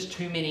 There's just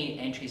too many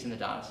entries in the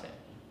data set,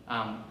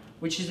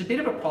 which is a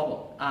bit of a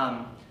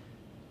problem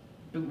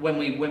when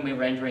we're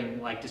rendering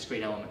like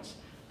discrete elements.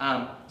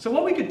 So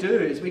what we could do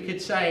is we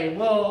could say,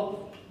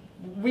 well,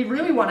 we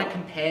really want to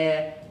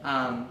compare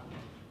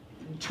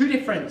two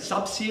different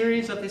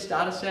subseries of this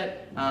data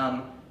set.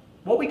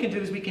 What we can do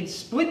is we can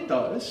split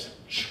those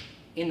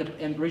in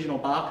the original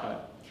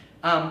barcode.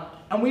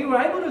 And we were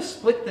able to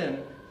split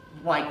them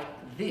like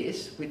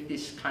this, with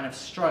this kind of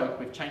stroke.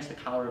 We've changed the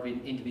color of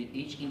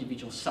each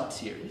individual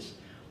subseries.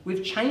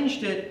 We've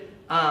changed it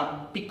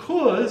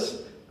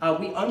because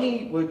we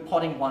only were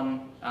plotting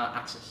one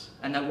axis,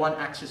 and that one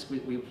axis we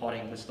were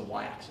plotting was the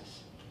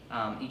y-axis.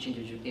 Each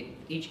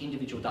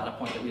individual data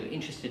point that we were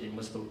interested in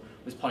was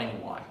plotting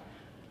the y.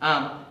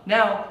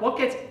 Now, what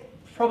gets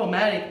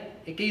problematic,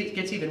 it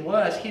gets even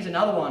worse. Here's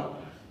another one.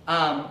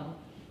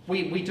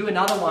 We do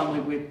another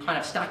one, we're kind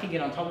of stacking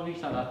it on top of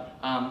each other,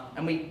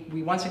 and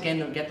we once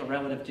again get the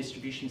relative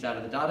distributions out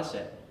of the data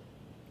set.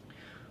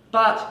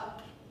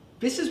 But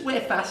this is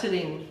where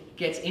faceting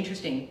gets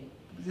interesting.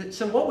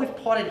 So what we've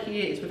plotted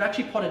here is we've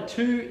actually plotted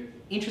two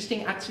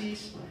interesting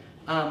axes.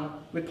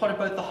 We've plotted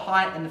both the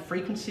height and the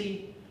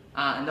frequency,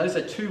 and those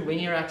are two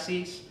linear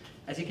axes.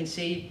 As you can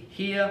see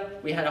here,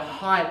 we had a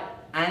height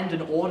and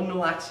an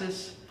ordinal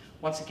axis.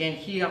 Once again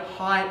here,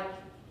 height,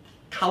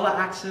 color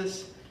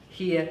axis.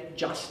 Here,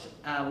 just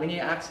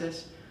linear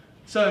axis.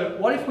 So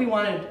what if we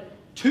wanted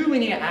two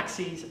linear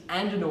axes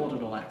and an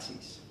ordinal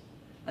axis?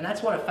 And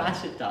that's what a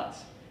facet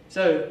does.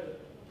 So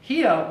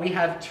here we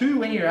have two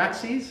linear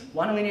axes,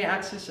 one linear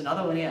axis,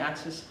 another linear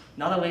axis,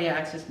 another linear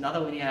axis,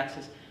 another linear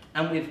axis,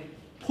 and we've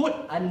put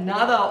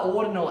another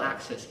ordinal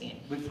axis in.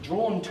 We've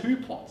drawn two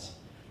plots.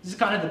 This is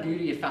kind of the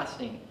beauty of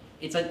faceting.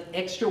 It's an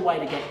extra way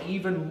to get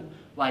even,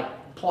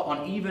 like, plot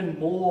on even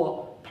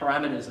more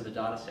parameters of the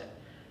data set.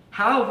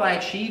 How have I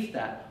achieved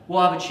that? Well,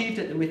 I've achieved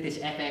it with this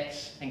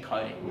fx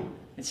encoding.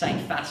 It's saying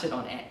facet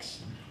on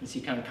x. And so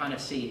you can kind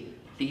of see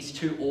these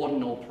two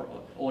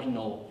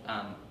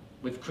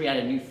we've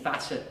created a new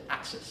facet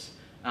axis.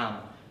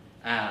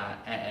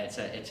 It's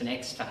an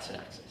x facet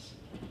axis.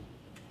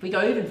 If we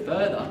go even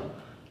further,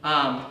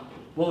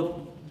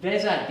 well,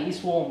 there's that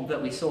B-swarm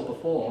that we saw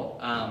before.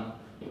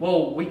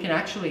 Well, we can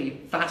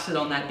actually facet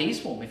on that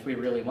B-swarm if we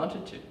really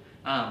wanted to.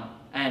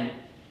 And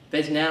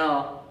there's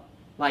now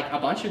like a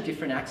bunch of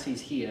different axes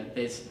here.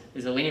 There's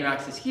a linear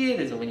axis here,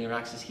 there's a linear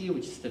axis here,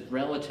 which is the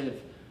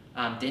relative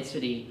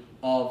density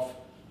of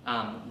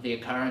the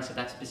occurrence of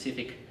that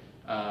specific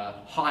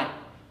height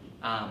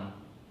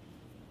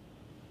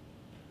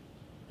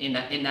in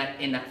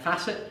that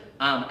facet.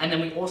 And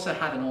then we also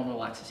have an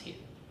ordinal axis here.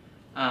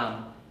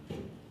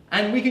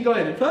 And we can go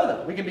even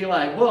further. We can be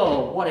like,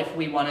 well, what if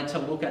we wanted to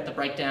look at the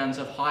breakdowns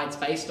of heights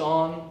based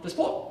on the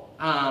sport,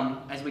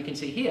 as we can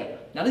see here.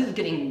 Now this is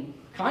getting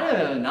kind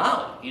of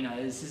gnarly, you know,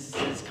 this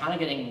is kind of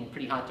getting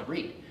pretty hard to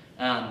read.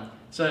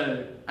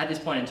 So at this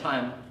point in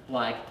time,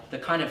 like, the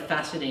kind of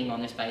faceting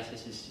on this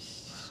basis is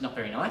just not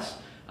very nice.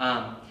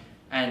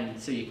 And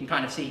so you can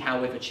kind of see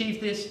how we've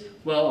achieved this.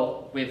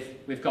 Well,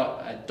 we've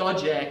got a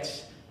dodge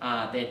X,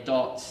 they're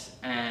dots,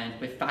 and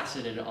we've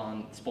faceted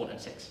on sport and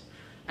sex.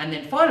 And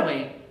then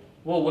finally,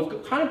 well,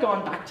 we've kind of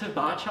gone back to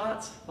bar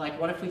charts. Like,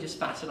 what if we just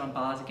facet on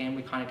bars again?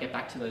 We kind of get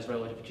back to those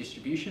relative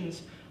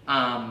distributions.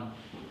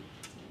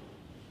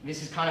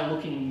 This is kind of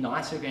looking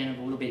nicer again,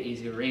 a little bit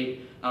easier to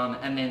read.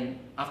 And then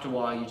after a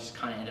while, you just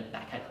kind of end up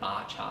back at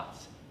bar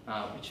charts,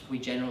 which we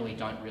generally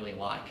don't really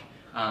like.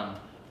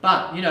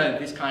 But, you know,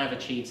 this kind of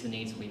achieves the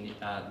needs that we,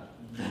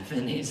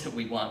 the needs that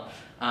we want.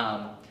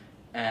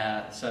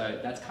 So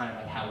that's kind of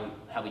like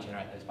how we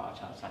generate those bar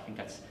charts. I think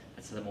that's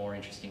the more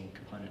interesting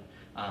component.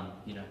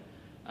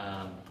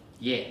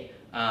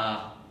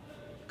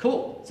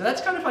 Cool. So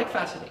that's kind of like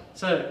faceting.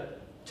 So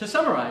to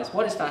summarize,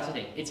 what is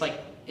faceting?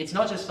 It's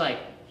not just like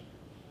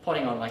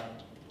plotting on like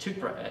two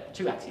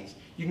axes.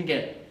 You can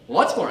get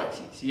lots more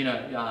axes.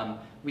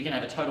 We can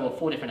have a total of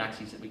 4 different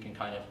axes that we can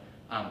kind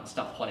of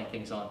start plotting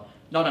things on.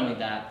 Not only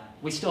that,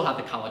 we still have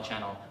the color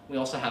channel. We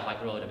also have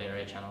like relative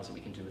area channels that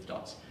we can do with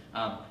dots.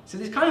 So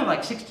there's kind of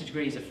like 6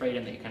 degrees of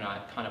freedom that you can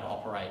kind of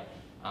operate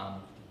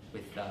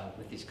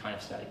with these kind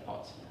of static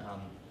plots.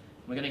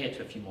 We're going to get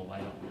to a few more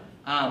later.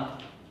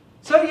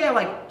 So yeah,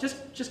 like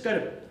just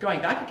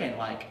going back again,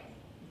 like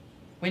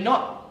we're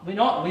not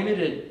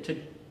limited to,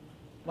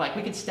 like,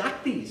 we could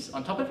stack these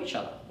on top of each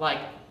other. Like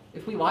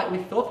if we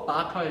thought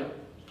barcode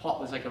plot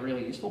was like a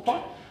really useful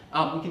plot,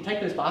 we can take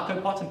those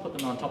barcode plots and put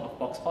them on top of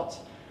box plots.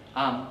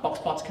 Box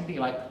plots can be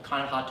like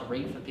kind of hard to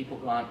read for people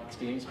who aren't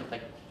experienced with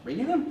like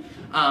reading them.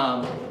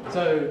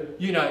 So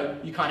you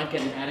kind of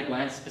get an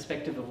at-a-glance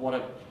perspective of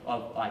like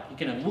you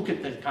can look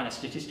at the kind of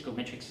statistical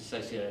metrics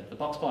associated with the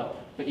box plot,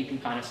 but you can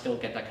kind of still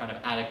get that kind of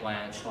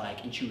at-a-glance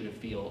like intuitive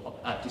feel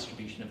of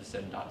distribution of a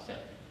certain data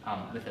set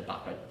with a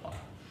barcode plot.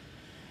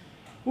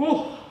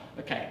 Woo,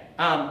 okay.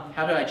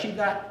 How do I achieve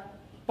that?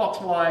 Box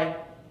Y,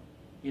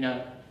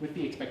 with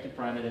the expected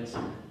parameters,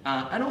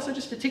 and also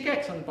just a tick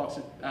X on the box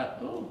of,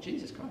 oh,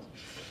 Jesus Christ.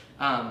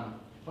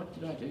 What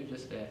did I do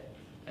just there?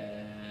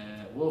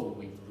 Whoa,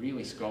 we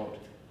really scrolled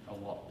a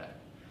lot there.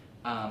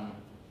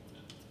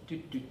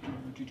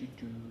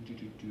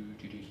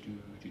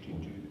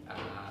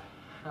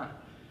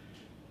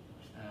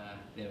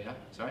 There we are,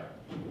 sorry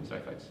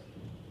folks.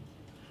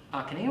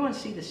 Can anyone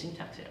see the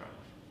syntax error?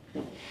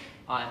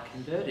 I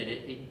converted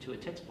it into a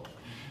text block.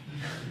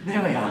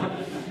 There we are.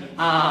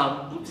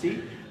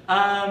 Oopsie.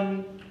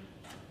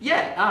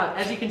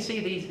 As you can see,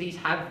 these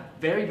have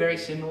very, very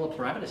similar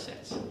parameter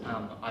sets.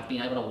 I've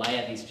been able to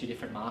layer these 2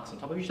 different marks on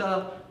top of each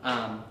other,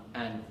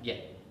 and yeah,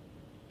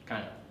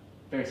 kind of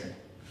very similar.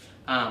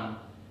 How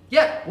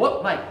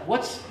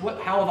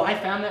have I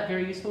found that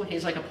very useful?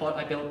 Here's like a plot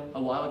I built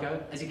a while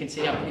ago. As you can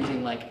see, I'm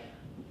using like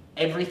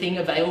everything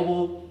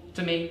available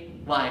to me.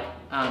 Like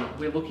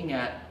we're looking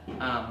at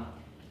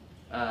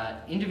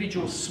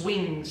individual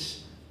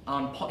swings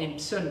in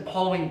certain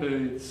polling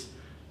booths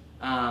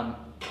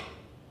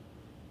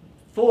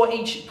for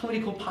each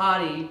political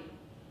party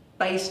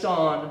based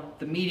on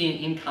the median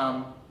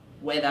income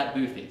where that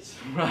booth is,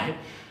 right?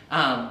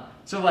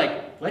 So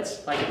like,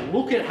 let's like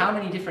look at how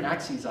many different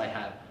axes I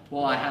have.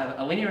 Well, I have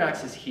a linear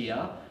axis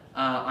here,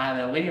 I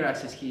have a linear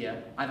axis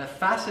here, I have a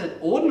facet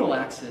ordinal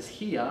axis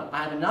here,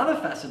 I have another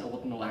facet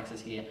ordinal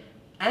axis here,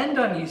 and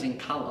I'm using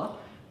color,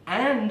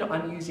 and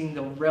I'm using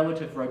the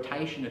relative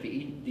rotation of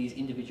these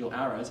individual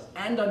arrows,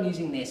 and I'm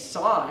using their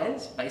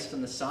size based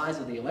on the size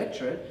of the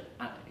electrode.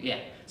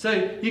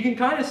 So you can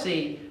kind of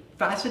see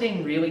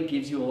faceting really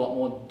gives you a lot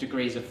more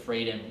degrees of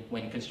freedom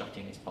when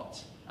constructing these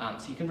plots.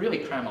 So you can really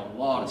cram a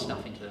lot of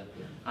stuff into them.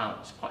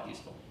 It's quite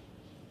useful.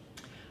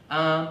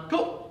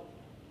 Cool.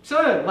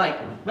 So like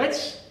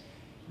let's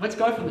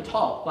go from the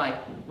top.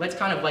 Like let's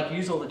kind of like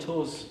use all the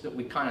tools that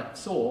we kind of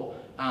saw.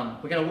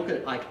 We're going to look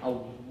at like a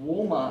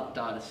Walmart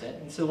data set.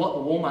 And so what the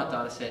Walmart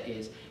data set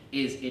is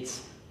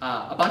it's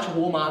a bunch of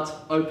Walmarts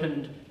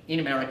opened in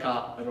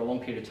America over a long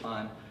period of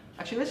time.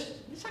 Actually,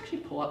 let's actually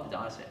pull up the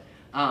data set.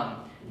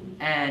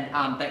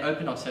 And they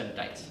opened on certain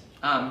dates.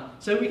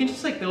 So we can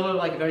just like build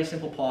like a very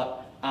simple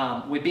plot.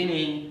 We're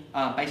binning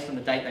based on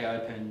the date they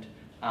opened.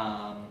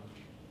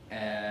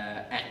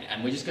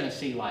 And we're just going to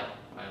see like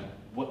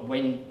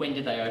when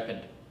did they open?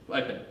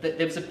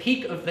 There was a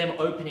peak of them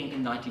opening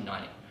in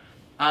 1990.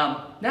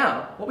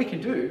 Now, what we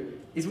can do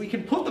is we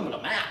can put them on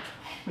a map,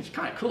 which is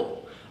kind of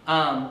cool.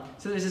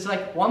 So there's this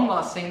like one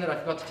last thing that I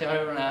forgot to tell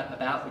everyone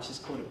about, which is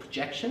called a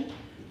projection.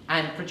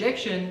 And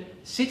projection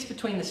sits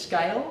between the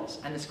scales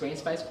and the screen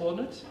space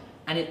coordinates,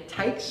 and it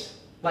takes,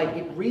 like,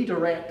 it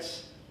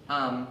redirects.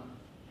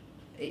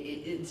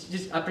 It's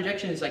just a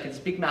projection is like this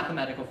big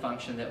mathematical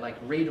function that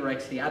like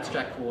redirects the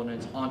abstract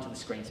coordinates onto the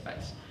screen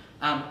space.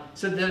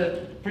 So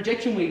the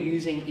projection we're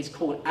using is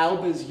called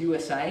Albers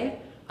USA.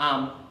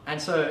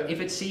 And so if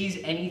it sees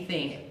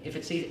anything, if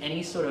it sees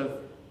any sort of,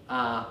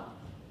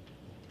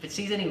 if it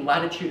sees any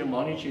latitude and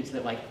longitudes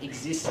that like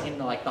exist in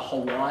the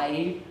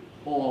Hawaii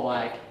or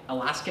like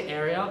Alaska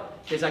area,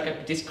 there's like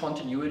a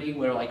discontinuity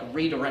where it like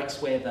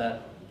redirects where the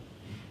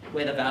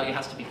value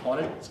has to be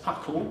plotted. It's quite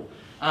cool.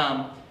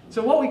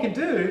 So what we can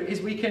do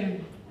is we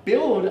can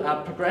build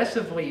a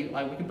progressively,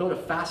 like we can build a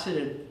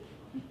faceted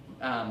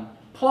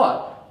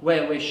plot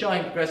where we're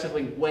showing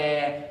progressively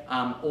where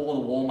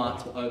all the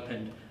Walmarts were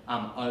opened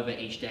over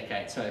each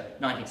decade. So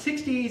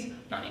 1960s,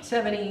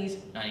 1970s,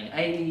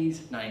 1980s,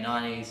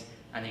 1990s,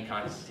 and then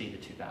kind of see the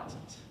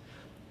 2000s.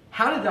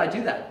 How did I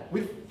do that?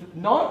 With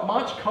not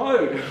much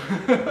code.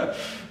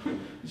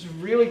 It's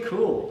really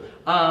cool.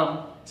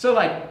 So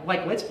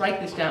let's break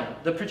this down.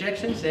 The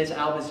projection says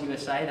Albers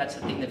USA. That's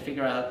the thing that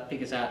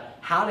figures out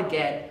how to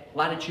get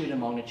latitude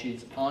and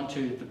longitudes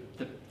onto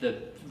the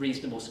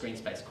reasonable screen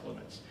space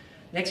coordinates.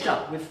 Next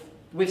up,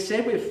 we've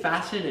said we've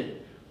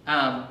faceted,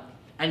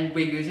 and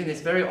we're using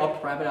this very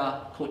odd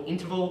parameter called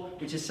interval,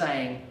 which is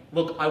saying,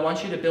 look, I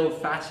want you to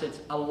build facets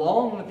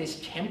along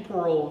this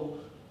temporal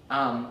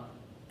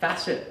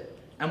facet,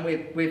 and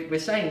we're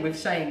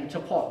saying to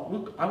plot,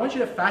 look, I want you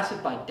to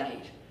facet by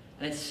date.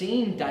 And it's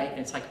seeing date, and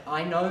it's like,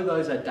 I know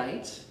those are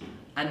dates,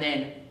 and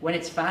then when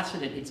it's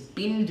faceted, it's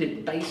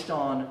binned based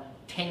on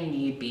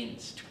 10-year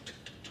bins.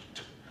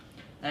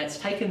 And it's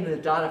taken the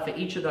data for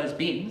each of those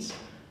bins,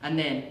 and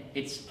then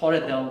it's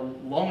plotted the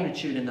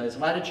longitude and those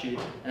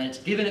latitudes, and then it's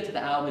given it to the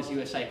Albers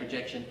USA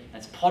projection,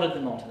 and it's plotted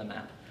them onto the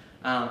map.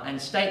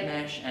 And state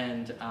mesh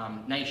and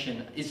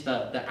nation is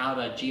the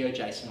outer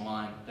GeoJSON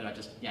line that I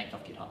just yanked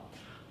off GitHub,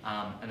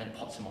 and then it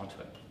plots them onto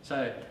it.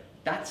 So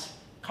that's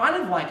kind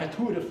of like a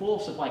tour de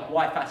force of like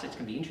why facets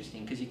can be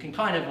interesting, because you can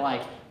kind of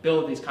like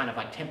build these kind of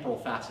like temporal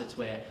facets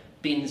where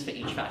bins for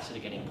each facet are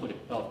getting put,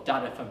 well,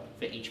 data for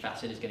each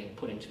facet is getting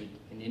put into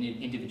an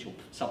individual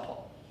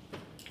subplot.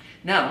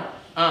 Now,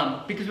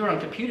 because we're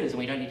on computers and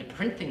we don't need to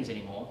print things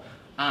anymore,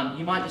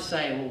 you might just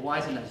say, well, why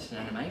isn't that just an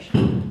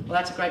animation? Well,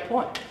 that's a great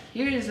point.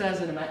 Here it is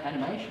as an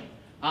animation.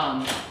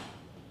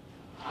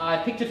 I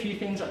picked a few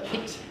things. I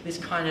picked this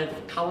kind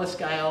of color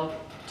scale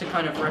to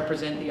kind of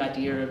represent the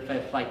idea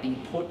of like being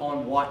put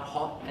on white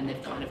hot, and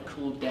they've kind of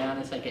cooled down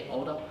as they get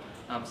older.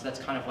 So that's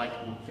kind of like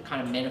the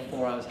kind of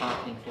metaphor I was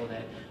harkening for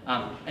there.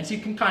 And so you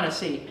can kind of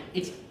see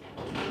it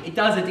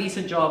does a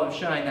decent job of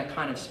showing that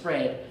kind of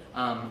spread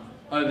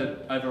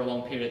over a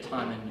long period of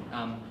time,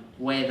 and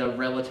where the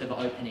relative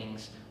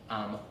openings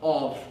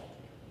of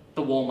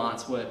the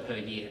Walmarts were per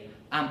year.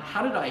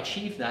 How did I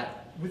achieve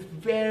that? With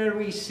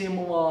very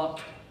similar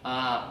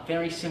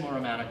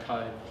amount of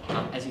code.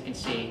 As you can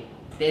see,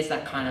 there's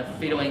that kind of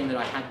fiddling that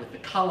I had with the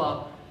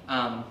color,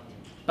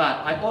 but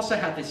I also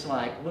have this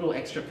like little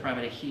extra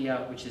parameter here,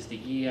 which is the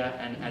year,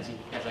 and as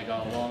I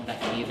go along,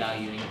 that year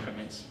value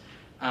increments.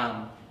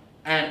 And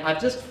I've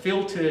just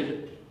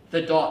filtered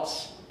the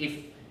dots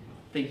if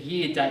the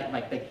year date,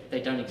 like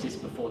they don't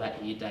exist before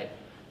that year date,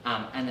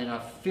 and then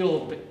I've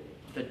filled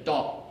the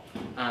dot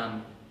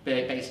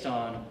based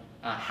on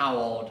how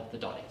old the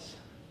dot is.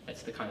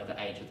 That's the kind of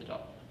the age of the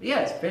dot. But yeah,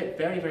 it's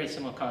very, very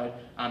similar code.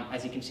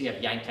 As you can see,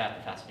 I've yanked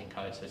out the faceting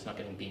code, so it's not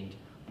getting binned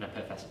on a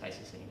per facet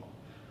basis anymore.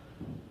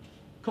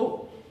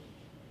 Cool.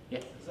 Yeah.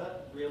 Is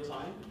that real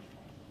time?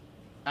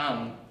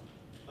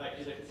 Like,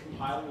 is it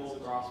compiling all the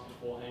graphs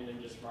beforehand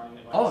and just running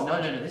it? Like Oh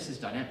no, this is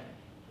dynamic.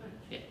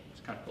 Yeah,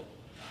 it's kind of cool.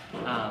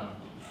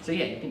 So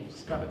yeah, you can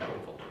just grab it back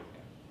and forth.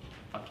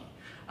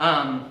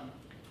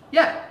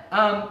 Yeah,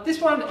 funky. This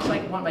one is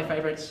like one of my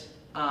favorites.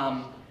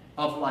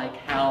 Of like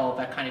how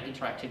that kind of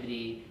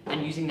interactivity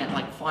and using that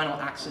like final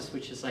axis,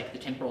 which is like the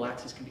temporal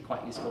axis, can be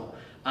quite useful.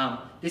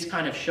 This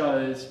kind of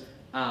shows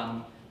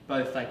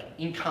both like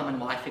income and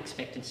life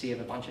expectancy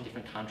of a bunch of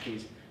different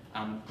countries,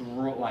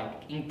 like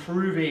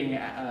improving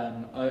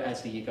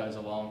as the year goes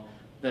along.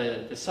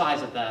 The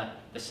size of the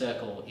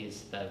circle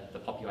is the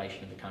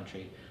population of the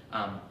country,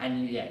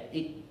 and yeah,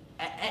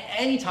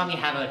 anytime you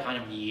have a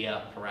kind of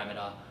year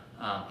parameter,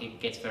 it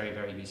gets very,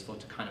 very useful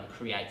to kind of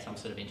create some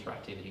sort of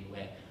interactivity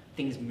where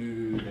things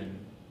move and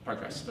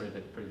progress through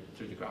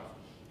the graph.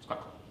 It's quite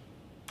cool.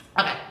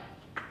 Okay,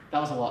 that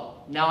was a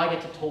lot. Now I get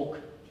to talk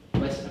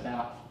less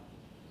about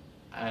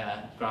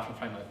graphing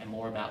framework and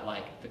more about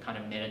like the kind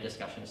of meta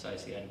discussion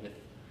associated with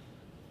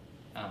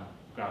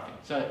graphing.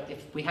 So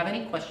if we have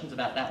any questions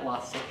about that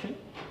last section,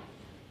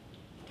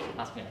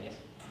 ask me, I guess.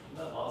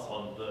 That last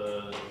one,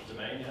 the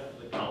domain you have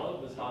for the color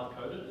was hard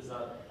coded. Is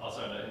that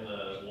also in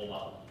the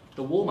Walmart?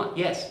 The Walmart,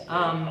 yes. The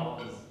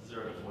color was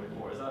 0 to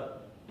 44. Is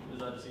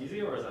that just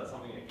easy, or is that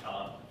something it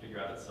can't figure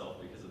out itself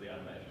because of the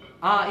animation?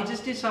 It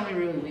just did something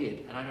really weird,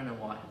 and I don't know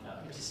why. No.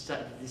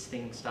 This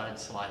thing started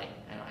sliding,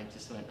 and I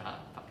just went,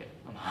 fuck it,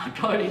 I'm hard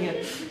coding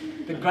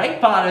it. The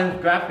great part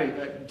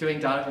of doing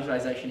data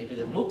visualization, if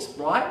it looks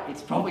right,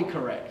 it's probably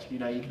correct. You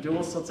know, you can do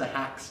all sorts of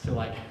hacks to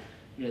like,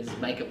 you know, just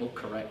make it look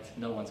correct.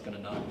 No one's gonna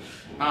know.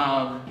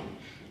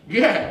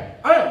 Yeah.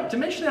 Oh,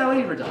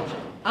 dimensionality reduction.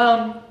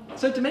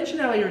 So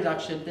dimensionality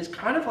reduction, there's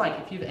kind of like,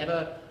 if you've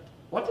ever,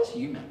 what does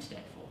UMAP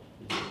stand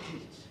for?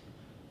 Jesus.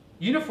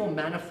 Uniform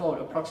manifold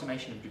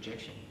approximation of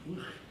projection.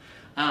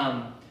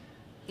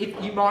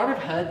 If you might have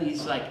heard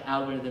these like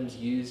algorithms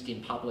used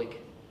in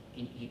public,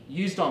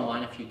 used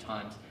online a few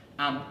times.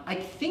 I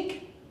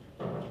think,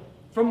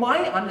 from my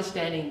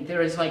understanding,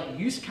 there is like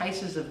use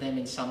cases of them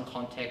in some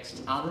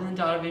contexts other than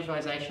data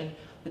visualization,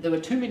 but there were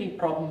too many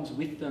problems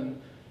with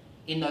them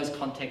in those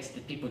contexts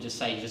that people just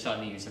say you just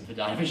only use them for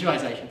data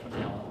visualization from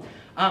now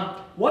on.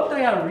 What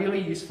they are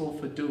really useful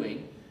for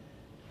doing,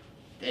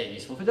 they're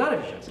useful for data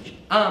visualization.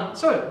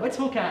 So let's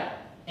look at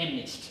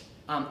MNIST.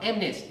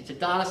 MNIST, it's a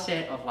data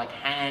set of like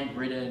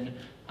handwritten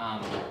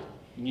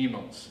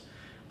numerals.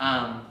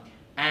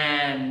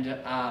 And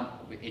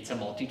it's a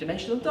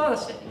multi-dimensional data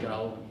set. You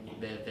got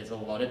there's a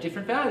lot of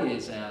different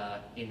values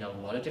in a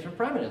lot of different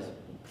parameters.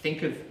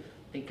 Think of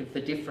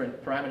the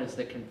different parameters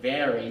that can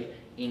vary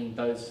in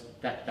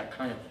that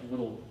kind of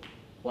little,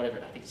 whatever,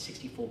 I think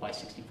 64 by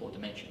 64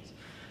 dimensions.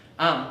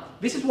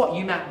 This is what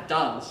UMAP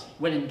does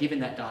when given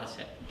that data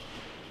set.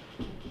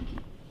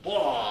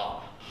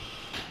 Whoa.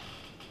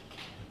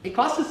 It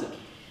clusters it,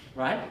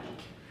 right?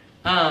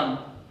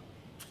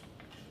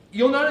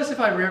 You'll notice if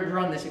I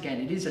run this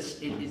again, it's a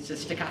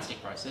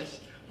stochastic process.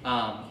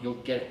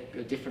 You'll get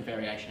a different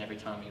variation every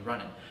time you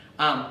run it.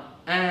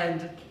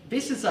 And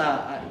this is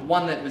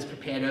one that was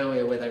prepared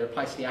earlier where they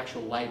replaced the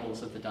actual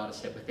labels of the data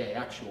set with their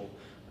actual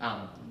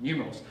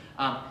numerals.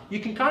 You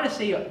can kind of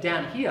see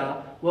down here,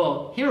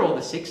 well, here are all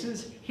the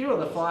 6s, here are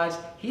the 5s,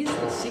 here's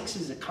the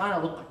 6s that kind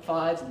of look like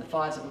 5s, and the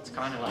 5s that looks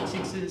kind of like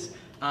 6s.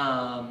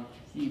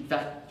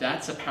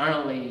 That's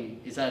apparently,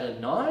 is that a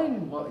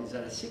 9? What is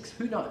that, a 6?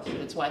 Who knows?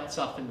 It's like it's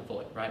off in the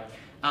void, right?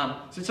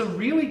 So it's a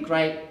really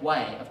great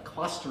way of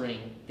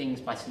clustering things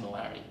by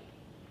similarity.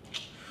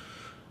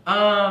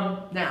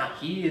 Now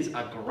here's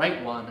a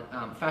great one,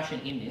 fashion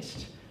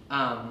IMNIST.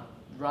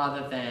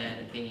 Rather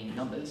than being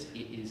numbers,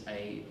 it is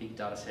a big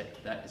data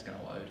set that is going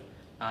to load.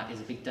 Is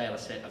a big data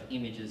set of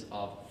images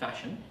of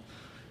fashion.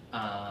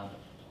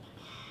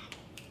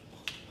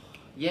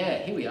 Yeah,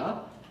 here we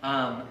are.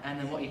 And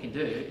then what you can do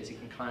is you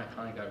can kind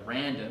of go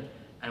random,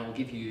 and it will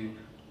give you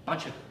a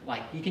bunch of,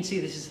 like, you can see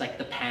this is like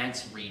the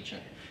pants region.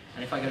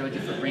 And if I go to a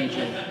different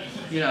region,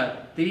 you know,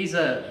 these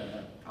are,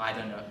 I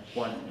don't know,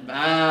 what,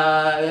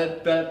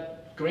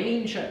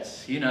 green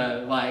shirts, you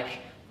know, like,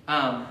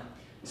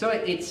 so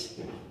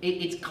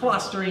it's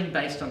clustering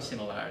based on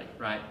similarity,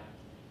 right?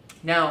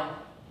 Now,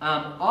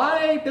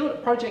 I built a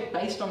project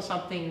based on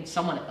something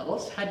someone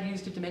else had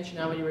used a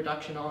dimensionality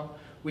reduction on,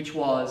 which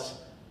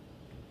was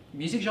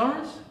music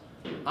genres.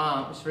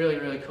 It's really,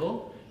 really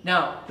cool.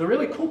 Now, the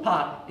really cool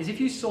part is if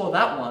you saw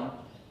that one,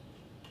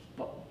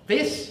 well,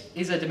 this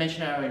is a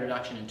dimensionality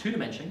reduction in 2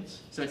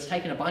 dimensions. So it's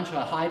taken a bunch of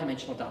a high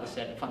dimensional data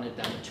set and funded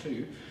it down to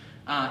 2.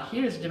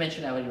 Here is a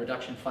dimensionality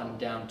reduction funded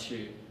down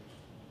to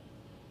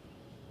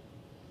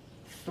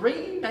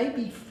 3,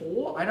 maybe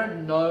 4. I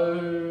don't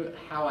know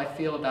how I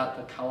feel about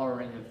the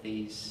coloring of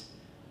these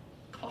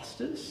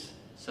clusters.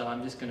 So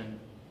I'm just going to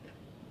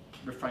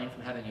refrain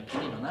from having an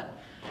opinion on that.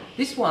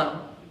 This one,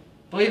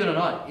 believe it or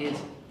not, is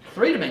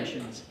 3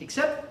 dimensions,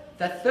 except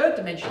that 3rd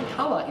dimension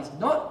color is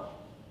not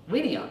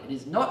linear. It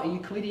is not a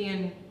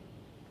Euclidean.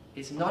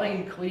 It's not a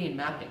Euclidean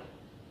mapping.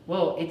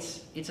 Well,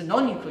 it's a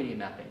non-Euclidean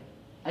mapping.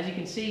 As you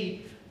can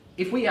see,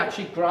 if we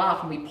actually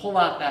graph and we pull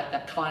out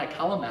that kind of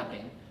color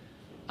mapping,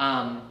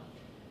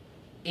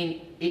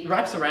 it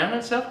wraps around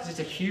itself because it's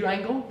a hue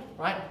angle,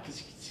 right?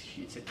 Because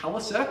it's a color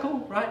circle,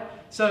 right?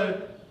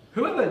 So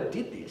whoever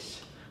did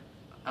this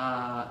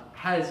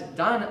has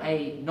done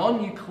a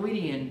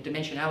non-Euclidean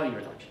dimensionality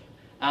reduction.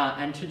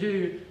 And to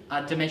do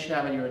a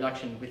dimensionality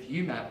reduction with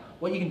UMAP,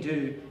 what you can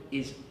do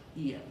is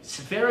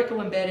spherical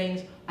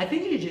embeddings. I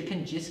think you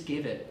can just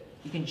give it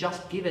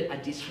a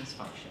distance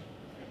function.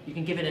 You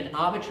can give it an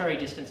arbitrary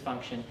distance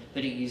function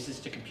that it uses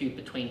to compute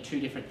between 2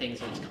 different things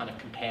that it's kind of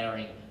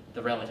comparing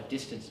the relative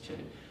distance to.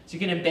 So you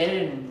can embed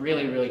it in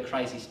really, really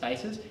crazy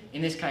spaces.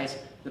 In this case,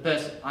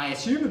 I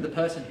assume the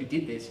person who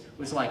did this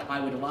was like, I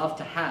would love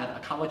to have a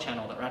color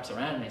channel that wraps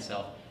around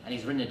itself, and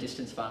he's written a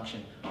distance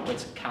function where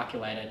it's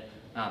calculated,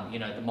 you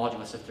know, the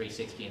modulus of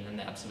 360 and then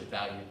the absolute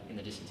value in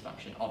the distance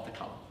function of the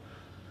color.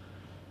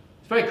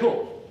 It's very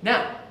cool.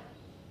 Now,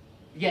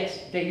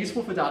 yes, they're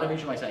useful for data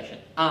visualization.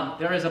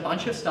 There is a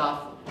bunch of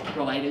stuff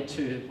related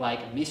to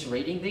like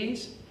misreading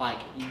these. Like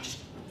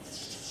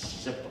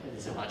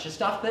there's a bunch of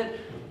stuff that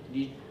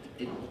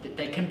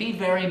they can be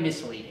very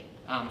misleading.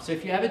 So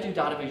if you ever do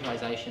data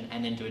visualization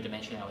and then do a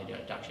dimensionality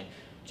reduction,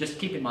 just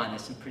keep in mind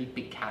there's some pretty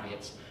big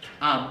caveats.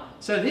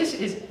 So this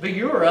is, the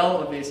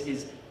URL of this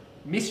is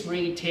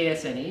misread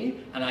TSNE,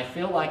 and I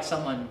feel like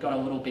someone got a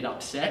little bit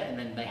upset and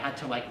then they had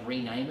to like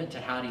rename it to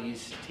how to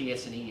use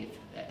TSNE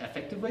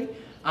effectively.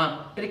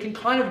 But it can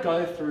kind of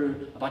go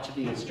through a bunch of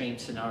the extreme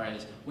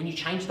scenarios. When you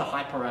change the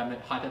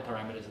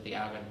hyperparameters of the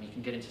algorithm, you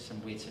can get into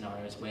some weird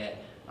scenarios where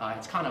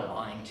it's kind of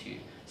lying to you.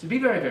 So be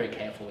very, very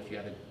careful if you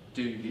ever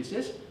do use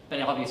this, but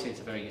obviously it's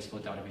a very useful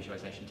data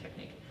visualization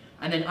technique.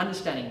 And then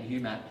understanding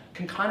UMAP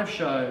can kind of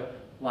show,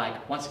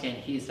 like, once again,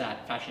 here's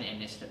that fashion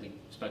MNIST that we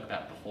spoke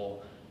about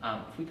before.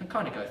 If we can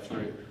kind of go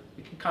through,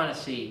 we can kind of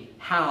see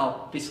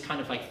how this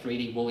kind of like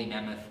 3D woolly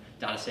mammoth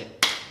data set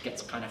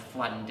gets kind of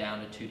flattened down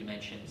to 2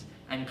 dimensions,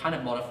 and kind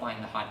of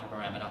modifying the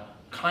hyperparameter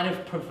kind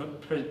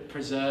of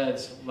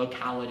preserves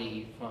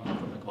locality from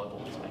a global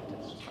perspective.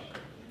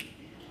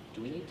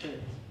 Do we need to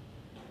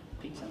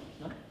pizza?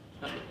 No?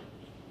 Not yet.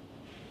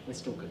 We're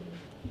still good.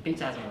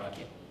 Pizza hasn't arrived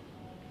yet.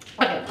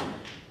 Okay,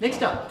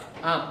 next up,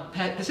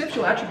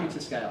 perceptual attributes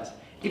of scales.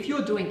 If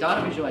you're doing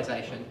data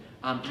visualization,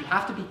 you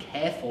have to be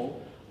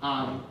careful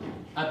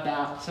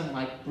about some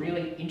like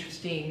really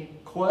interesting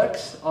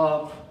quirks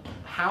of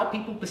how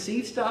people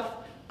perceive stuff.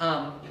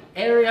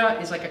 Area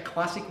is like a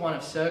classic one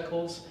of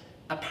circles.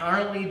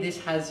 Apparently this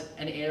has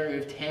an area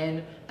of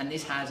 10 and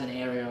this has an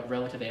area,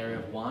 relative area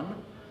of 1.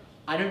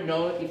 I don't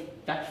know if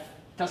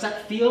does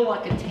that feel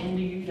like a 10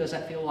 to you? Does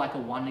that feel like a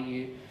 1 to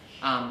you?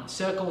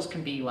 Circles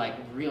can be like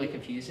really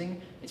confusing.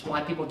 It's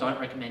why people don't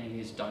recommend you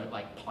use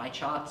pie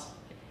charts.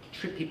 They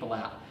trip people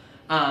out.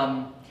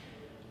 And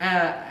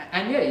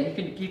yeah,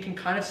 you can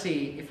kind of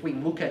see if we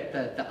look at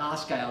the R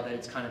scale that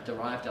it's kind of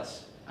derived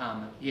us.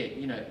 Yeah,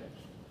 you know,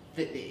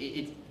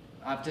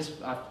 I've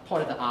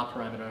plotted the R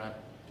parameter and I've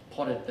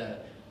plotted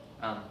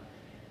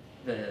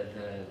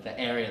the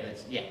area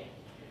that's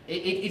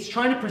it's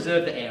trying to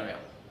preserve the area.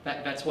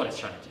 That's what it's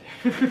trying to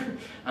do.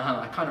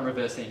 I kind of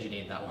reverse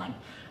engineered that one.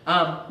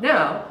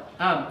 Now,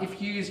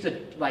 if you used for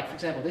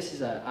example, this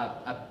is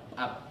a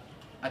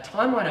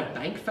timeline of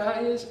bank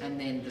failures and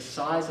then the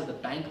size of the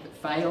bank that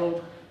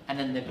failed, and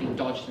then they've been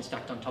dodged and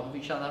stacked on top of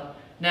each other.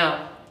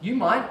 Now, you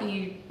might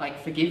be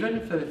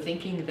forgiven for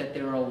thinking that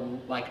there are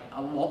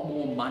a lot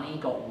more money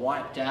got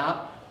wiped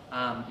out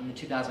in the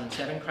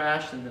 2007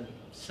 crash than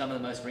some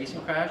of the most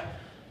recent crash,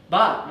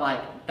 but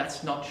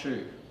that's not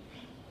true.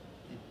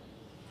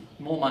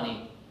 More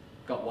money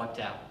got wiped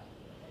out.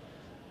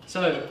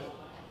 So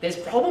there's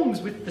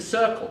problems with the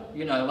circle,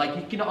 you know,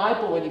 you can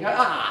eyeball it and you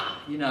go,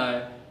 you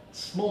know,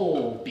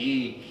 small,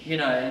 big, you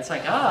know, and it's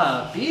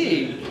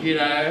big, you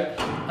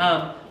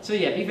know. So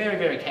yeah, be very,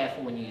 very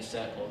careful when you use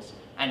circles,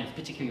 and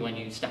particularly when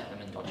you stack them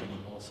and dodge them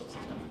and all sorts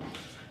of stuff.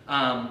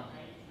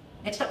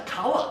 Next up,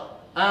 color.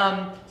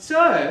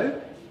 So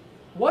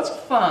what's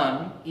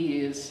fun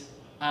is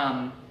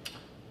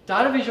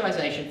data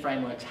visualization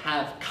frameworks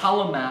have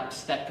color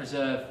maps that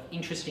preserve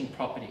interesting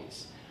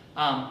properties.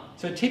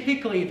 So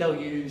typically they'll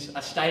use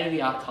a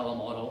state-of-the-art color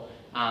model,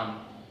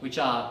 which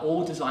are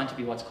all designed to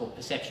be what's called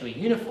perceptually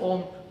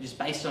uniform, which is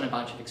based on a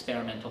bunch of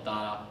experimental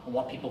data on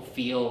what people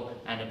feel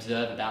and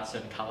observe about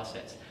certain color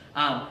sets.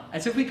 And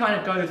so if we kind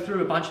of go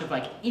through a bunch of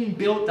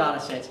inbuilt data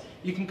sets,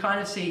 you can kind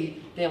of see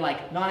they're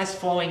nice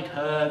flowing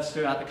curves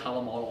throughout the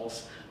color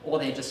models, or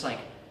they're just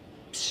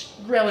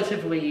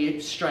relatively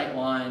straight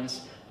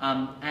lines.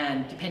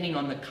 And depending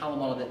on the color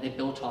model that they're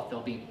built off,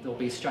 they'll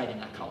be straight in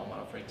that color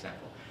model, for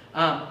example.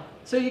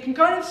 So you can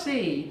kind of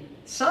see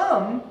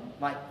some,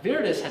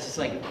 Viridis has this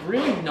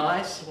really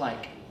nice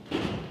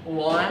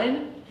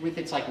line with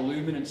its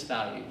luminance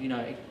value. You know,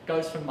 it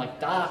goes from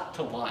dark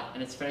to light,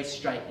 and it's very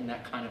straight in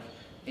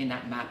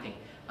that mapping.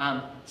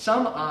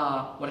 Some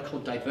are what are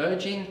called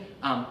diverging.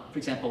 For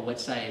example,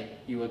 let's say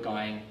you were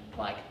going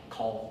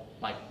cold,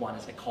 one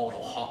is cold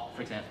or hot,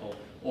 for example,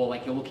 or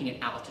you're looking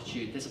at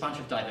altitude. There's a bunch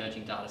of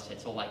diverging data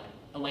sets, or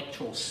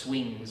electoral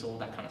swings, all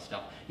that kind of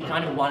stuff. You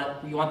kind of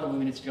want the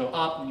luminance to go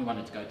up and you want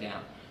it to go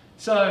down.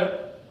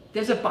 So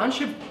there's a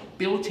bunch of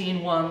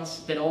built-in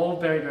ones that are all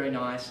very, very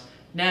nice.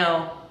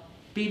 Now,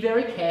 be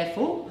very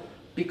careful,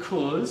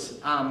 because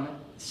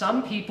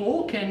some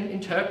people can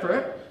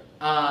interpret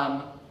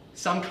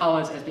some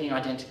colors as being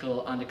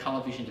identical under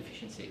color vision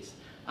deficiencies.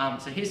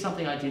 So here's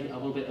something I did a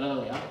little bit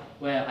earlier,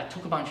 where I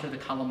took a bunch of the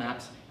color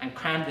maps and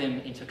crammed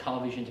them into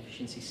color vision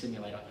deficiency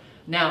simulator.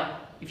 Now,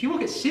 if you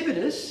look at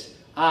Civitas,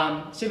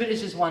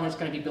 Civitas is one that's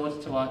going to be built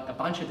into a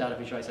bunch of data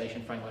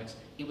visualization frameworks.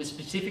 It was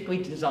specifically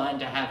designed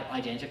to have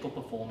identical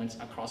performance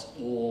across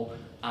all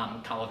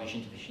color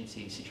vision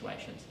deficiency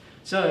situations.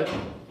 So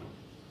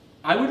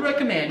I would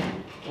recommend,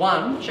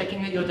 one,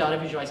 checking that your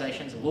data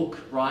visualizations look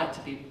right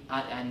to be,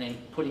 and then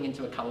putting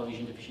into a color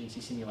vision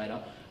deficiency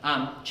simulator.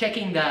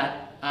 Checking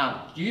that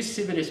use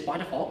Civitas by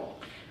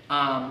default,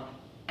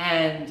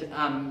 and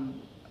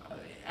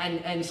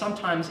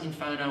sometimes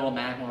Inferno or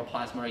Magma or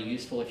Plasma are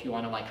useful if you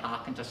want to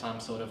hearken to some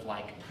sort of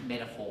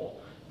metaphor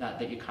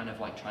that you're kind of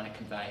trying to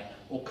convey,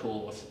 or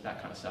cause,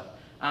 that kind of stuff.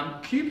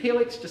 Cube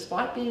Helix,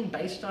 despite being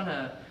based on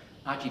a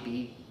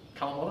RGB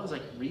color model, is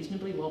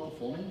reasonably well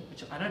performing,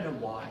 which I don't know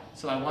why.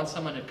 So I want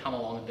someone to come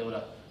along and build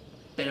a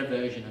better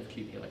version of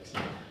Cube Helix.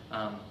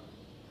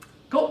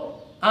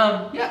 Cool.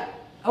 Yeah.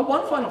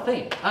 One final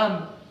thing.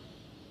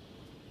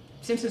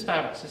 Simpsons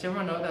Paradox. Does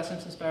everyone know about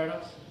Simpsons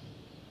Paradox?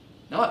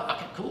 No?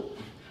 Okay, cool.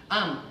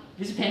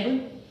 This is a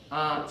penguin.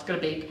 It's got a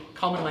beak,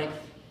 common length,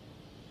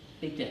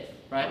 big depth,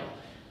 right?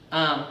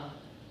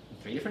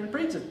 3 different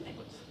breeds of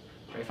penguins.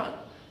 Very fun.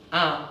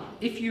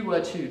 If you were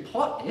to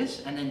plot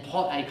this and then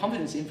plot a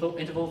confidence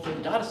interval for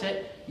the data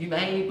set, you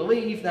may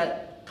believe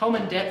that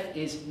common depth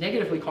is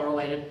negatively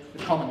correlated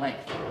with common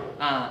length.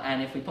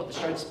 And if we put the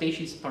stroke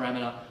species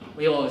parameter,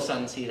 we all of a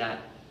sudden see that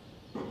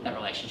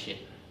relationship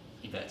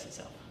inverts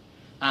itself.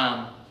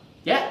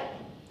 Yeah,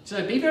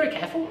 so be very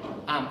careful.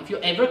 If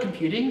you're ever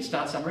computing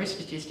star summary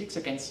statistics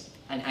against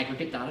an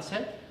aggregate data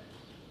set,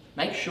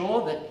 make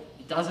sure that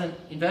it doesn't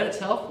invert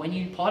itself when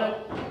you plot it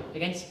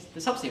against the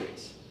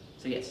subseries.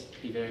 So yes,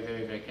 be very,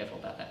 very, very careful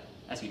about that,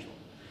 as usual.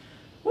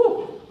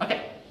 Woo!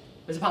 Okay,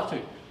 there's a part 2.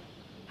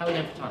 How are we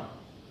doing for time?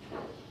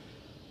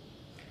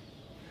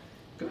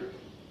 Good?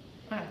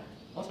 Okay,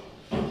 awesome.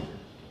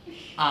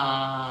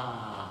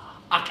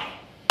 Okay.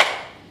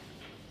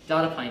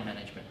 Data plane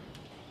management.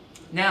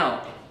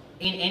 Now,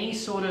 in any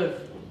sort of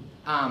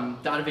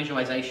data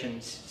visualization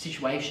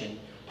situation,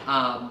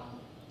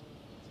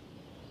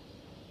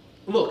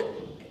 look,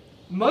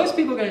 most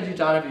people are going to do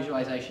data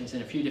visualizations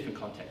in a few different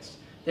contexts.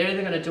 they're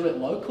either going to do it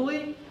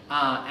locally,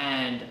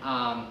 and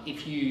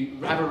if you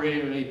have a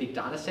really, really big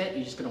data set,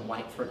 you're just going to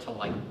wait for it to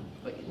like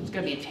it's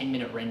going to be a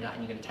 10-minute render, and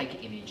you're going to take an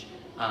image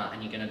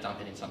and you're going to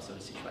dump it in some sort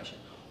of situation.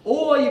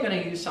 Or you're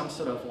going to use some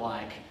sort of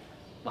like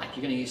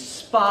you're going to use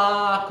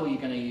Spark, or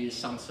you're going to use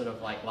some sort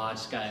of like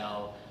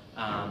large-scale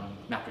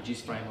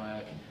MapReduce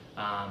framework,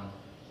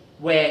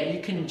 where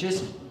you can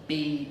just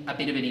be a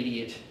bit of an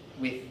idiot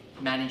with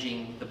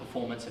managing the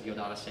performance of your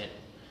data set.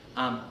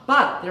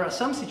 But there are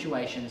some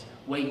situations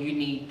where you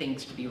need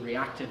things to be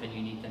reactive and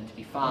you need them to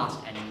be fast,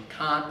 and you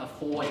can't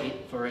afford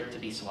it for it to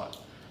be slow.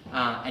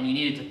 And you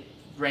need it to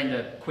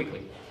render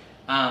quickly.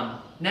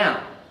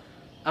 Now,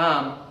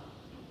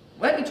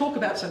 let me talk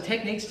about some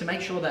techniques to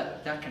make sure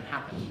that that can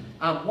happen.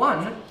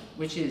 One,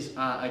 which is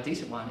a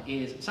decent one,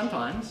 is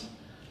sometimes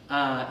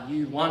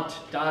you want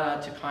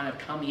data to kind of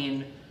come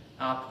in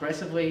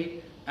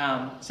progressively.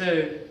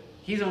 So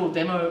here's a little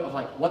demo of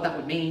like what that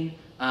would mean.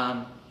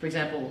 For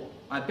example,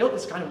 I built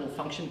this kind of little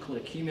function called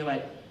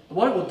accumulate.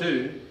 What it will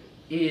do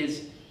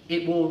is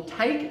it will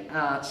take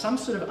some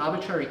sort of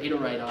arbitrary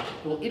iterator.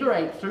 It will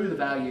iterate through the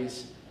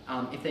values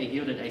if they're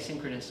yielded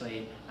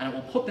asynchronously, and it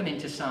will put them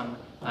into some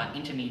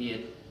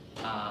intermediate.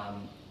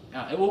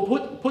 It will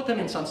put them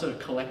in some sort of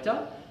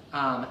collector,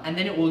 and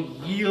then it will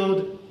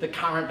yield the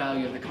current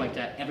value of the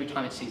collector every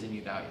time it sees a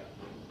new value.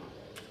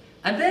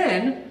 And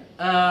then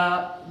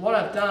what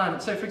I've done,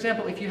 so for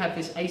example, if you have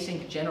this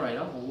async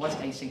generator, well, what's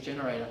async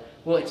generator?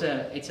 Well, it's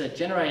a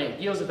generator,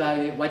 it yields a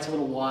value, waits a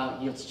little while,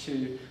 yields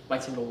 2,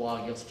 waits a little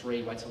while, yields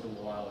 3, waits a little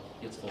while,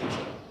 yields 4,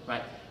 etc.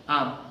 Right?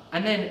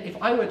 And then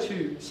if I were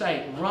to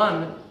say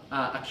run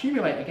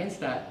accumulate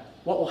against that,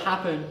 what will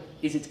happen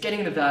is it's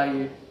getting the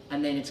value,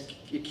 and then it's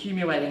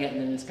accumulating it,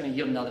 and then it's going to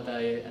yield another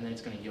value, and then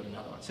it's going to yield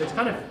another one. So it's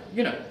kind of,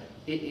 you know,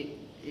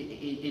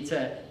 it's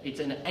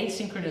an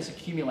asynchronous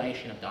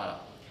accumulation of data.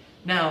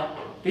 Now,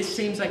 this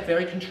seems like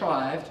very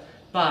contrived,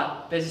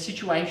 but there's a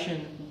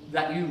situation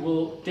that you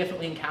will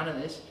definitely encounter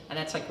this, and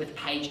that's like with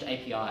paged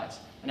APIs.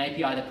 An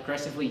API that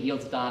progressively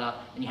yields data,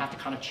 and you have to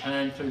kind of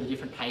churn through the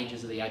different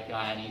pages of the API,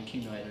 and you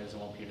accumulate it over a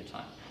long period of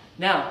time.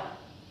 Now,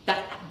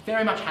 that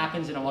very much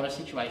happens in a lot of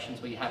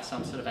situations where you have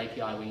some sort of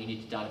API where you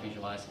need to data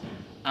visualize.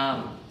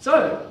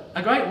 So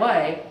a great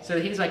way, so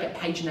here's like a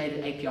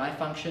paginated API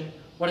function.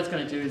 What it's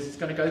going to do is it's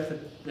going to go for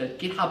the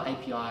GitHub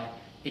API.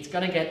 It's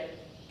going to get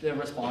the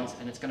response,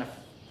 and it's going to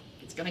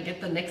get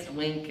the next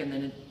link, and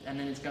then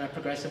it's going to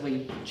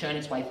progressively churn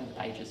its way through the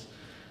pages.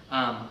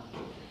 What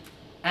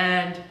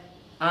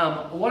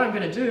I'm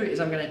going to do is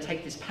I'm going to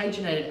take this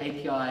paginated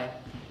API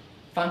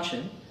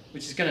function,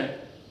 which is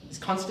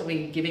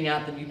constantly giving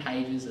out the new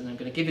pages, and I'm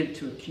going to give it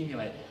to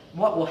accumulate.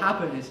 What will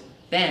happen is,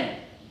 bam.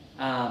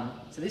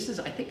 So this is,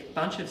 I think, a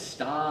bunch of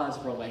stars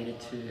related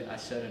to a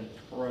certain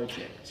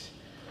project.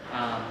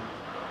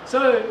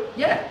 So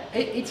yeah,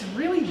 it's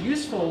really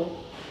useful.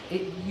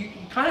 You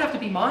kind of have to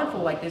be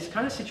mindful, like there's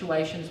kind of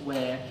situations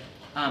where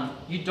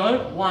you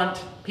don't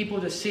want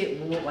people to sit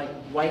like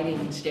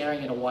waiting,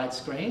 staring at a white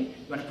screen.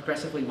 You want to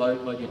progressively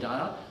load your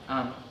data.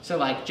 So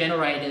like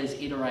generators,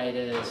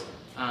 iterators,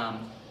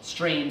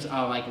 streams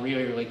are like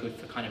really, really good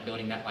for kind of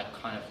building that like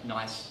kind of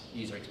nice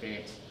user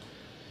experience.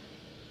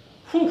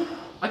 Whew.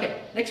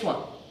 Okay, next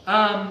one.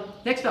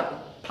 Next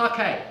up,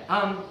 Parquet.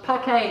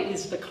 Parquet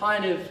is the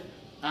kind of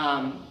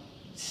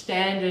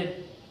standard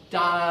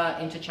data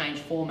interchange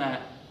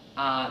format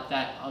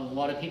that a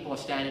lot of people are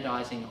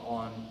standardizing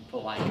on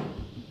for like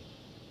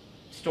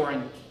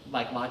storing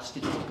like large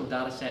statistical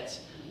data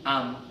sets.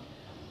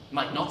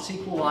 Like not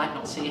SQLite,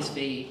 not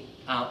CSV,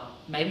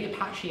 maybe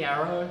Apache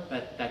Arrow,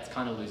 but that's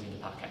kind of losing to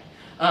Parquet.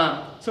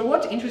 So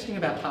what's interesting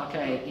about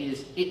Parquet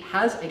is it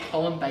has a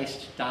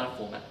column-based data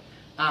format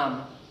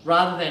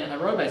rather than a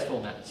row-based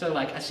format. So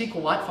like a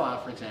SQLite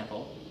file, for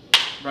example,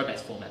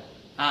 row-based format.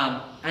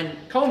 And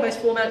column-based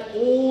format,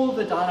 all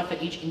the data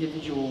for each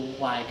individual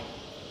like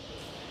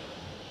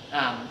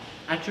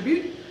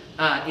attribute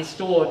is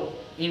stored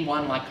in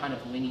one like kind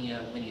of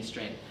linear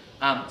stream.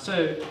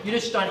 So you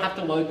just don't have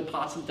to load the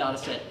parts of the data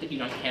set that you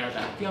don't care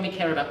about. If you only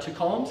care about 2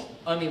 columns,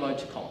 only load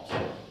 2 columns.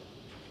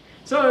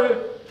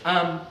 So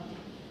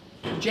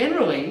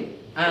generally,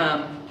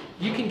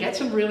 you can get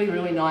some really,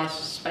 really nice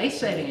space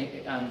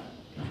saving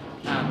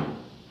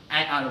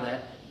out of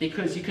that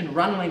because you can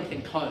run length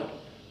in code.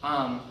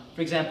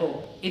 For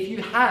example, if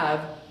you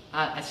have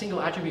a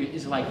single attribute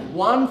is like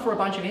 1 for a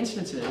bunch of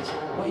instances,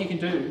 what you can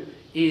do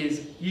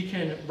is you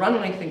can run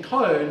length in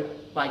code,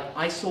 like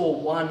I saw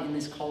 1 in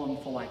this column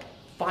for like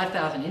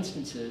 5,000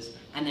 instances,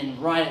 and then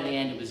right at the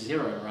end it was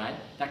 0, right?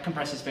 That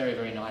compresses very,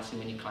 very nicely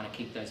when you kind of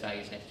keep those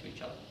values next to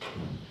each other.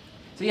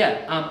 So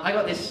yeah, I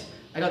got this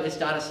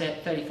data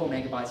set, 34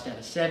 megabytes down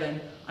to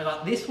 7. I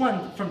got this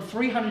one from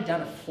 300 down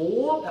to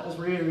 4. That was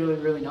really, really,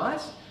 really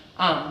nice.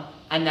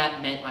 And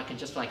that meant I could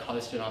just like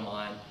host it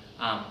online.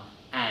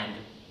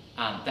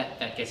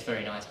 That gets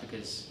very nice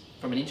because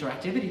from an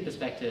interactivity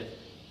perspective,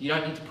 you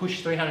don't need to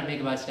push 300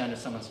 megabytes down to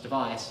someone's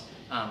device.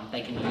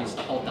 They can use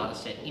the whole data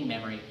set in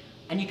memory,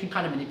 and you can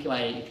kind of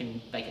manipulate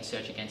it. They can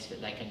search against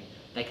it.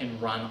 They can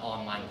run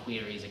online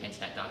queries against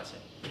that data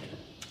set.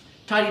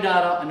 Tidy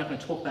data, I'm not going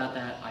to talk about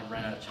that, I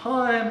ran out of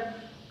time.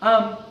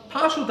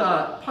 Partial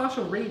data,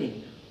 partial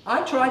reading.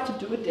 I tried to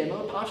do a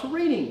demo of partial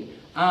reading.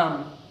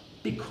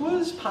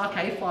 Because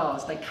Parquet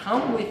files, they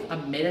come with a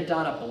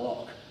metadata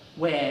block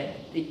where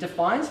it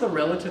defines the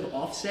relative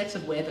offsets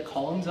of where the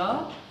columns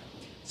are.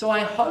 So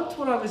I hoped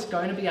what I was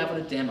going to be able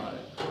to demo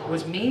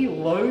was me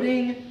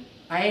loading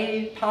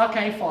a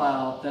Parquet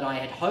file that I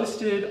had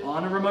hosted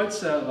on a remote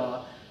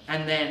server,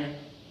 and then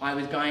I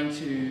was going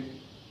to,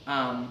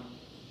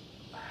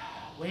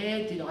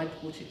 where did I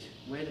put it?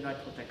 Where did I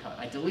put that code?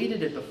 I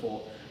deleted it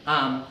before.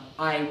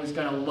 I was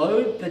going to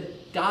load the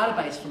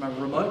database from a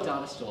remote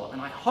data store, and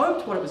I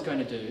hoped what it was going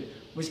to do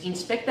was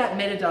inspect that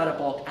metadata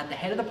block at the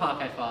head of the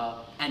Parquet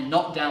file and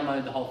not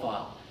download the whole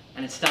file.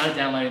 And it started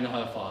downloading the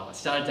whole file. It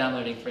started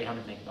downloading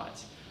 300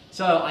 megabytes.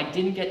 So I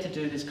didn't get to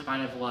do this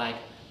kind of like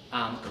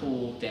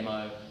cool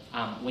demo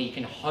where you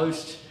can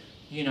host,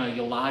 you know,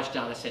 your large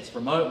data sets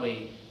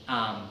remotely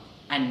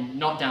and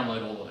not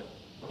download all of it.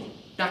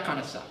 That kind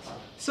of sucks.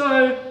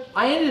 So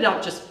I ended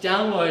up just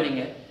downloading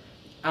it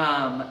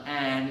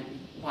and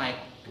like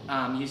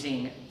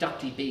using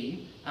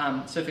DuckDB.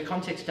 So for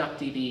context,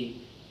 DuckDB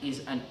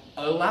is an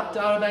OLAP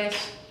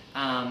database.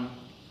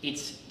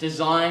 It's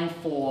designed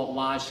for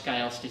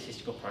large-scale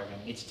statistical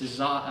programming. It's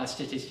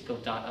statistical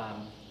data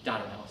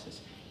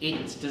analysis.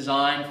 It's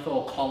designed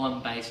for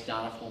column-based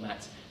data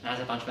formats and has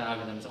a bunch of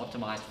algorithms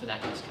optimized for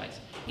that use case.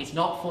 It's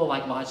not for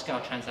like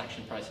large-scale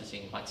transaction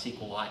processing like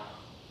SQLite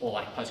or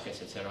like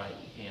Postgres, etc.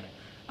 You know.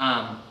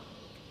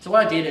 So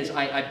what I did is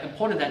I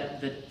imported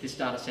this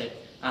data set.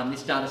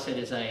 This data set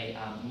is a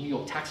New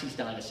York taxis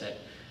data set.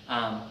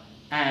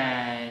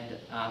 And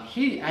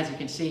here, as you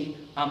can see,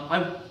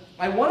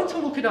 I wanted to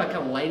look at like a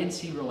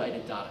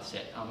latency-related data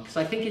set because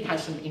I think it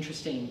has some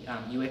interesting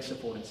UX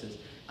affordances.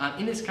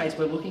 In this case,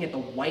 we're looking at the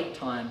wait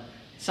time.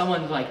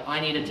 Someone's like, I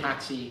need a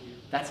taxi,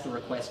 that's the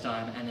request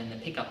time, and then the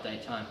pickup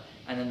date time,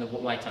 and then the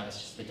wait time is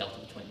just the delta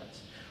between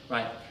those,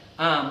 right?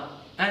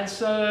 And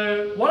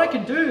so what I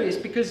can do is,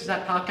 because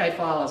that Parquet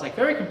file is like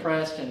very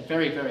compressed and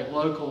very, very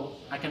local,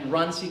 I can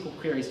run SQL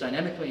queries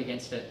dynamically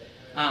against it.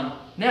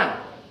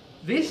 Now,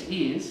 this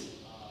is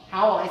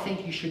how I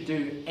think you should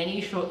do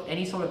any sort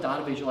of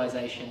data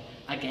visualization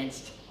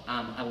against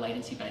a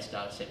latency-based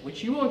data set,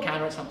 which you will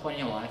encounter at some point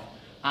in your life.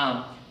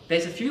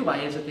 There's a few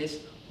layers of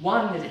this.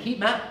 One, there's a heat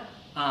map.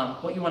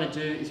 What you want to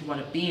do is you want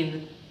to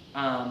bin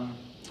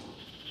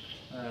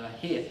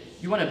here.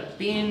 You want to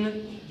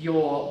bin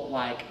your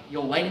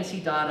latency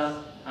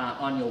data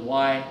on your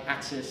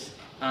y-axis,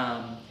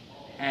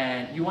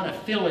 and you want to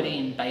fill it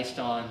in based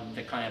on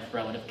the kind of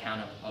relative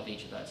count of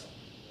each of those.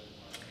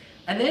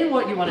 And then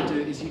what you want to do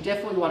is you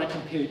definitely want to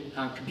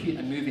compute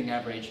a moving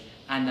average,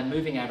 and the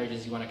moving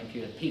averages you want to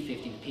compute a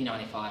P50, a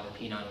P95, a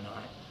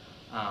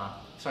P99.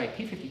 Sorry,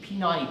 P50,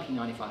 P90,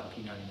 P95,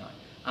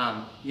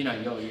 P99. You know,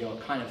 your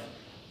kind of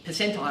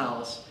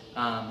percentiles.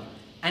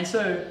 And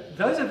so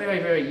those are very,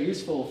 very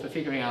useful for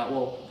figuring out,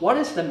 well, what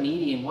is the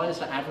median, what is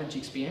the average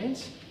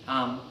experience?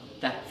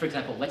 That, for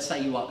example, let's say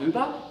you are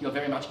Uber, you're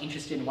very much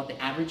interested in what the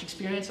average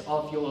experience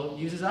of your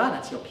users are,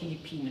 that's your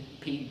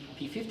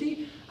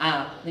P50.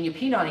 Then your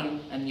P90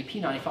 and your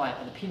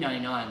P95 and the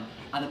P99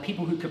 are the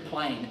people who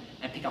complain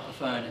and pick up the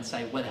phone and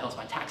say, where the hell's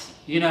my taxi,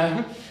 you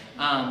know?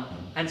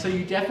 And so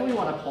you definitely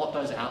want to plot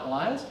those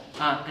outliers.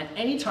 And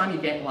anytime you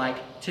get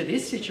like to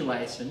this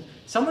situation,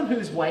 someone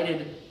who's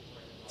waited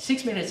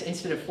 6 minutes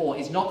instead of 4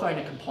 is not going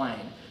to complain.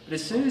 But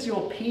as soon as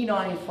your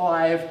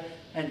P95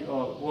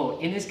 well,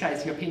 in this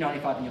case, your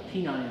P95 and your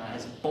P99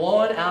 has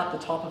blown out the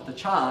top of the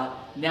chart,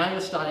 now you're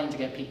starting to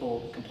get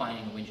people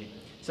complaining and whinging.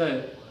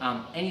 So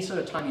any sort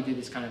of time you do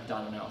this kind of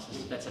data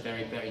analysis, that's a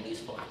very, very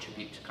useful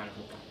attribute to kind of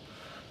look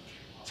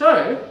at.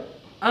 So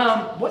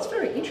what's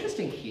very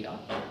interesting here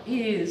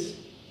is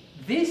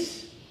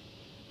this,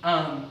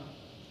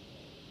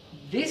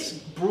 this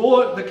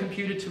brought the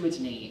computer to its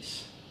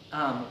knees.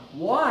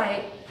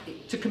 Why?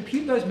 To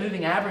compute those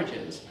moving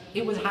averages,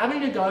 it was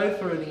having to go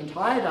through the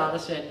entire data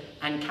set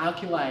and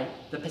calculate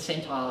the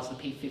percentiles, the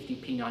P50,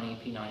 P90,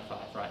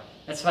 P95, right?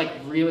 That's like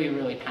really,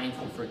 really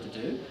painful for it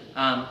to do.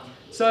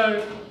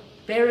 So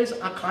there is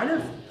a kind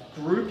of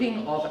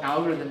grouping of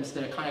algorithms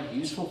that are kind of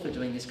useful for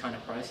doing this kind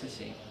of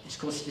processing. It's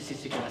called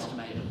statistical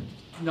estimator,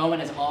 known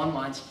as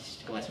online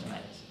statistical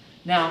estimators.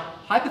 Now,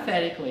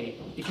 hypothetically,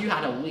 if you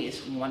had a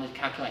list and you wanted to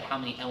calculate how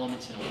many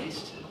elements in a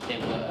list there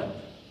were,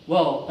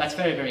 well, that's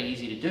very, very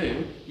easy to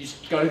do. You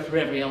just go through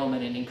every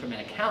element and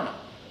increment a counter.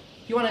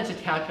 If you wanted to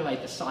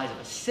calculate the size of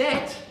a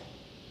set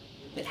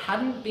that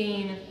hadn't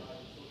been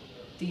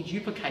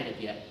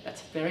deduplicated yet,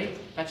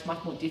 that's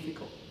much more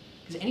difficult.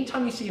 Because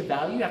anytime you see a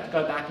value, you have to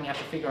go back and you have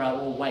to figure out,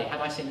 well, wait, have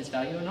I seen this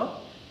value or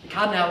not? The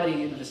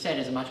cardinality of the set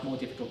is a much more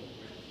difficult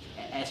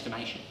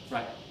estimation,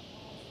 right?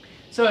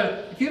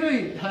 So if you've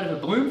ever heard of a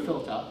Bloom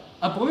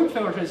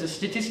filter is a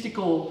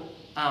statistical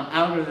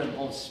algorithm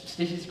or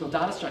statistical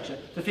data structure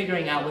for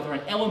figuring out whether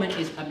an element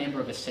is a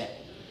member of a set.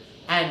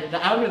 And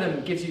the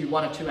algorithm gives you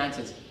one of two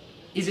answers.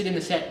 Is it in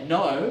the set?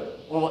 No.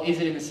 Or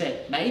is it in the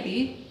set?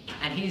 Maybe.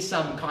 And here's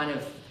some kind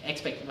of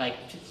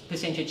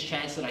percentage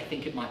chance that I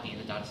think it might be in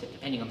the data set,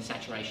 depending on the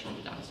saturation of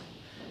the data set.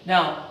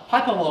 Now,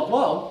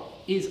 hyperlog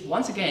is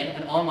once again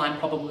an online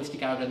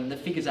probabilistic algorithm that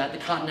figures out the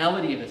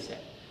cardinality of a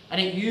set. And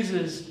it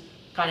uses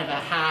kind of a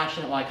hash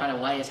and it like kind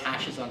of layers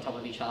hashes on top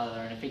of each other,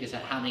 and it figures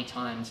out how many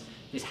times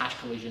there's hash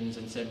collisions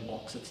and certain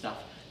blocks of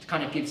stuff to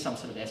kind of give some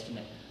sort of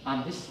estimate.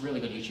 This is a really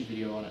good YouTube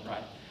video on it,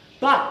 right?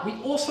 But we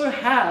also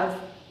have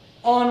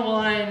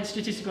online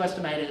statistical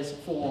estimators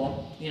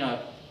for,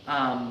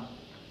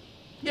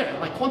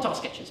 like quantile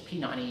sketches,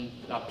 P90,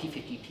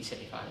 P50,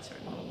 P75,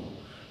 etc.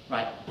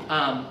 Right?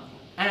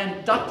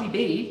 And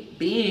DuckDB,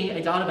 being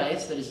a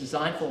database that is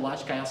designed for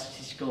large-scale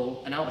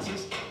statistical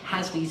analysis,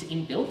 has these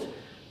inbuilt.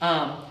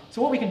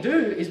 So what we can do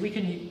is we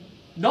can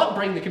not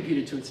bring the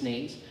computer to its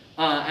knees,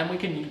 and we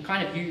can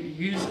kind of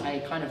use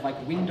a kind of like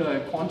window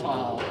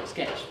quantile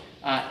sketch.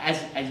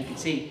 As you can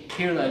see,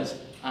 here are those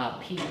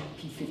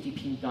P50,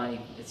 P90,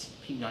 it's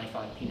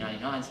P95,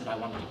 P99s that I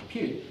wanted to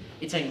compute.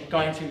 It's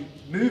going to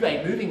move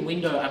a moving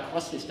window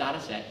across this data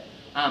set,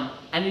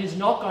 and it is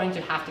not going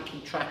to have to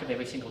keep track of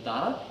every single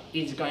data.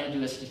 It is going to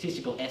do a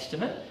statistical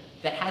estimate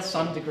that has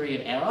some degree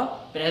of error,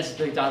 but as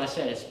the data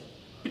set is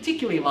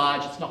particularly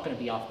large, it's not going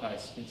to be off by a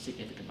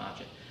significant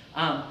margin.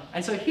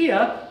 And so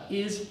here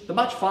is the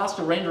much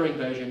faster rendering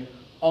version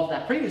of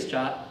that previous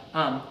chart,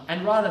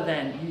 and rather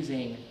than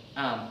using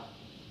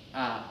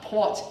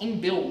Plot's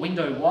inbuilt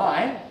window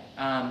Y,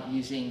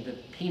 using the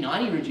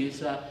P90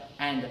 reducer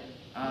and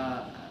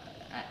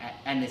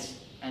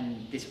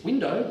this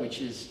window,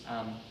 which is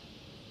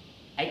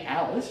 8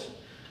 hours,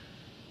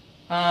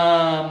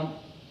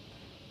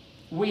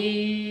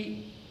 where's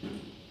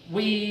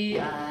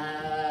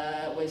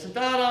the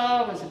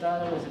data? Where's the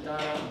data? Where's the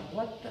data?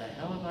 What the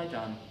hell have I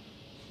done?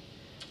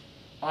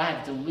 I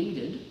have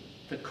deleted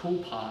the cool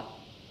part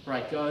where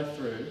I go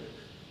through.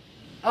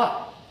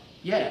 Oh,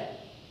 yeah.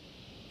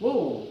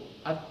 Whoa,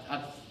 I've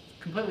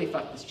completely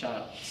fucked this chart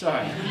up.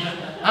 Sorry.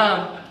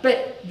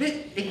 But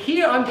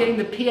here I'm getting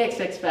the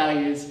PXX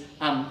values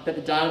that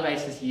the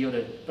database has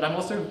yielded, but I'm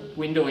also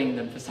windowing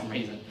them for some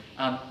reason.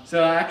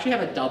 So I actually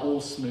have a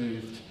double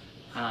smoothed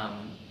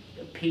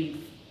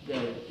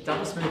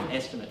double smooth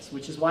estimates,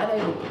 which is why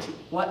they look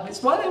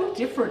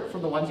different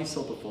from the ones you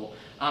saw before.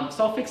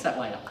 So I'll fix that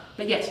later.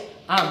 But yes,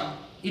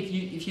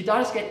 if your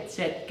data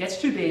set gets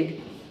too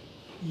big,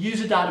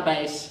 use a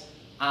database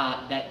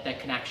that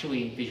can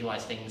actually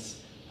visualize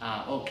things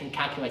or can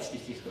calculate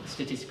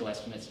statistical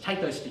estimates. Take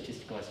those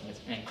statistical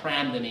estimates and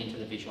cram them into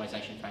the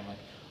visualization framework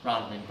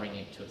rather than bringing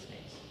it to its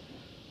knees.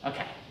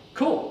 Okay,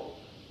 cool.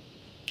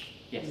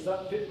 Yes. Does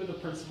that fit with the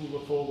principle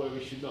before where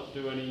we should not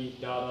do any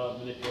data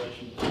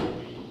manipulation before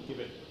we give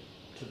it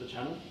to the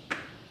channel?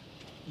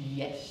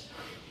 Yes,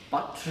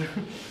 but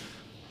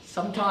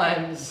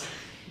sometimes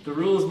the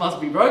rules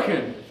must be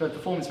broken for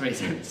performance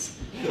reasons.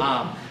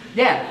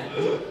 Yeah,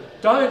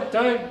 don't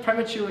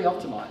prematurely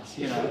optimize,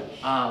 you know.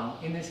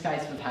 In this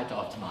case, we've had to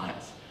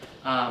optimize.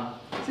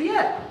 So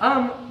yeah,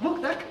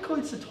 look, that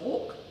concludes the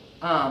talk.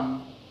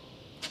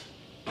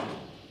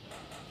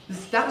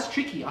 That was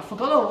tricky. I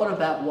forgot a lot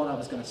about what I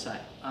was going to say.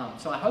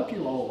 So I hope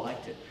you all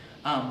liked it.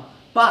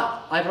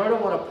 But I wrote a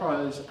lot of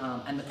prose,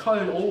 and the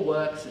code all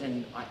works,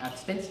 and I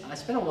spent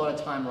a lot of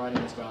time writing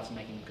these graphs and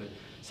making them good.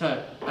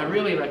 So I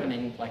really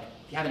recommend, like,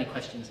 if you have any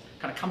questions,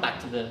 kind of come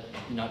back to the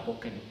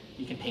notebook and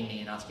you can ping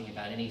me and ask me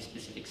about any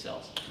specific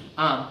cells.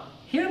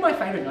 Here are my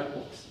favorite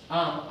notebooks.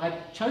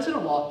 I've chosen a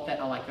lot that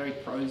are like very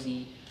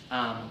prosy.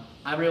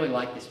 I really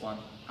like this one.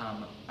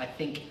 I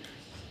think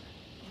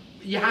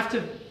you have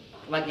to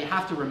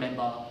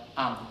remember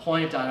the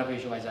point of data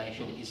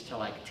visualization is to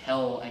like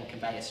tell and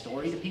convey a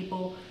story to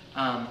people.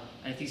 And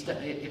if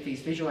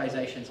these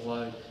visualizations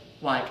load,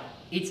 like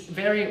it's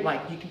very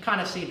like you can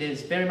kind of see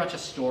there's very much a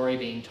story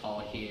being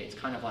told here. It's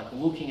kind of like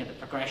looking at the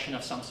progression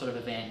of some sort of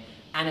event,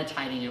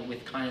 annotating it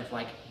with kind of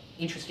like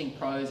interesting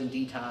prose and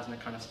details and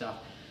that kind of stuff.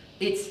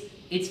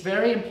 It's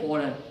very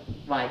important.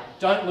 Like,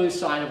 don't lose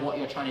sight of what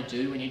you're trying to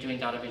do when you're doing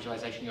data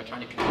visualization. You're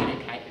trying to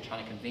communicate. You're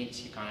trying to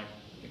convince. You're kind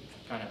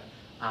of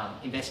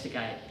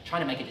investigate,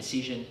 trying to make a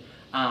decision,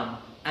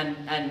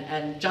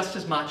 and just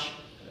as much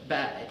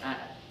about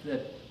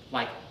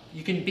like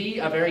you can be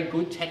a very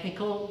good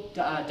technical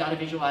data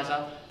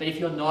visualizer, but if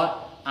you're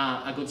not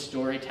a good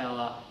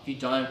storyteller, if you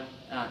don't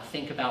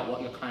think about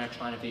what you're kind of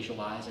trying to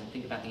visualize and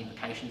think about the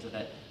implications of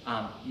it,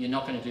 you're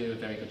not going to do a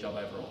very good job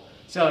overall.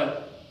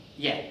 So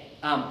yeah,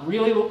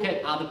 really look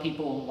at other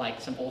people, like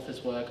some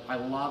authors' work. I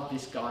love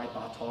this guy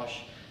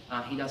Bartosz.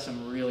 He does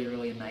some really,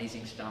 really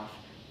amazing stuff,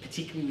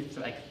 particularly with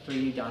like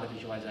 3D data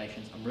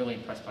visualizations. I'm really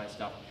impressed by his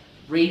stuff.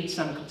 Read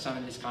some of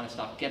this kind of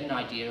stuff, get an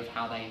idea of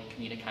how they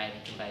communicate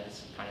and convey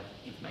this kind of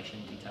information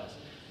and details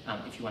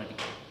if you want to be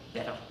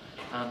better.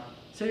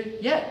 So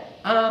yeah,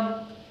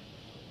 I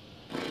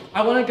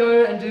want to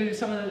go and do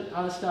some of the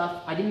other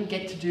stuff. I didn't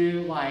get to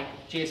do like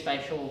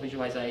geospatial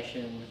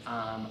visualization.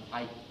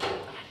 I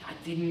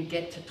didn't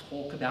get to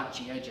talk about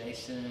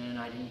GeoJSON.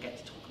 I didn't get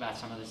to talk about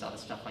some of this other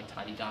stuff like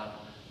tidy data.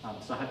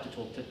 So I hope to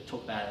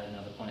talk about it at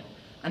another point.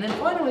 And then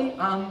finally,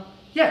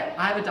 Yeah,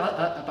 I have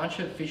a bunch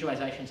of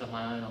visualizations of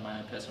my own on my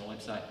own personal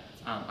website.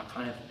 I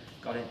kind of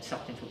got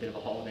sucked into a bit of a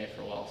hole there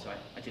for a while, so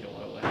I did a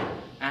lot of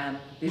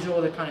work. These are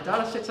all the kind of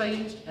data sets I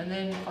used, and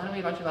then finally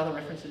a bunch of other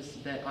references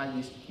that I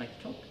used to make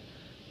the talk.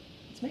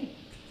 It's me.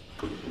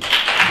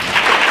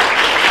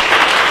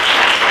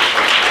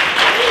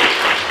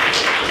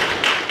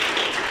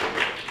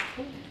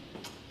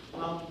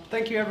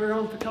 Thank you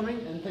everyone for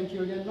coming, and thank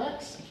you again,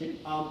 Max. Thank you.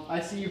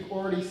 I see you've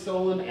already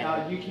stolen our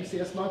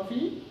UQCS mug for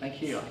you.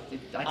 Thank you.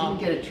 I didn't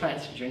get a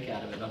chance to drink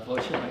out of it,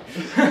 unfortunately.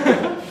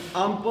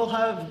 We'll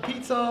have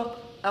pizza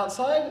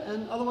outside,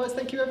 and otherwise,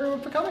 thank you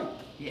everyone for coming.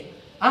 Yeah.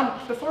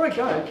 Before I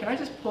go, can I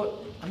just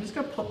I'm just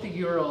going to put the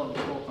URL of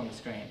the talk on the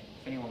screen,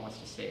 if anyone wants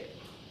to see it.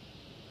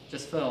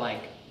 Just for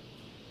live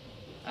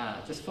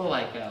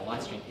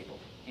stream people,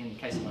 in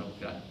case someone will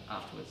go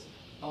afterwards.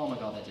 Oh my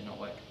god, that did not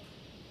work.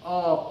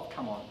 Oh,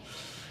 come on.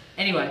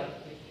 Anyway,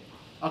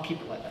 I'll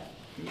keep it like that.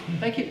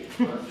 Thank you.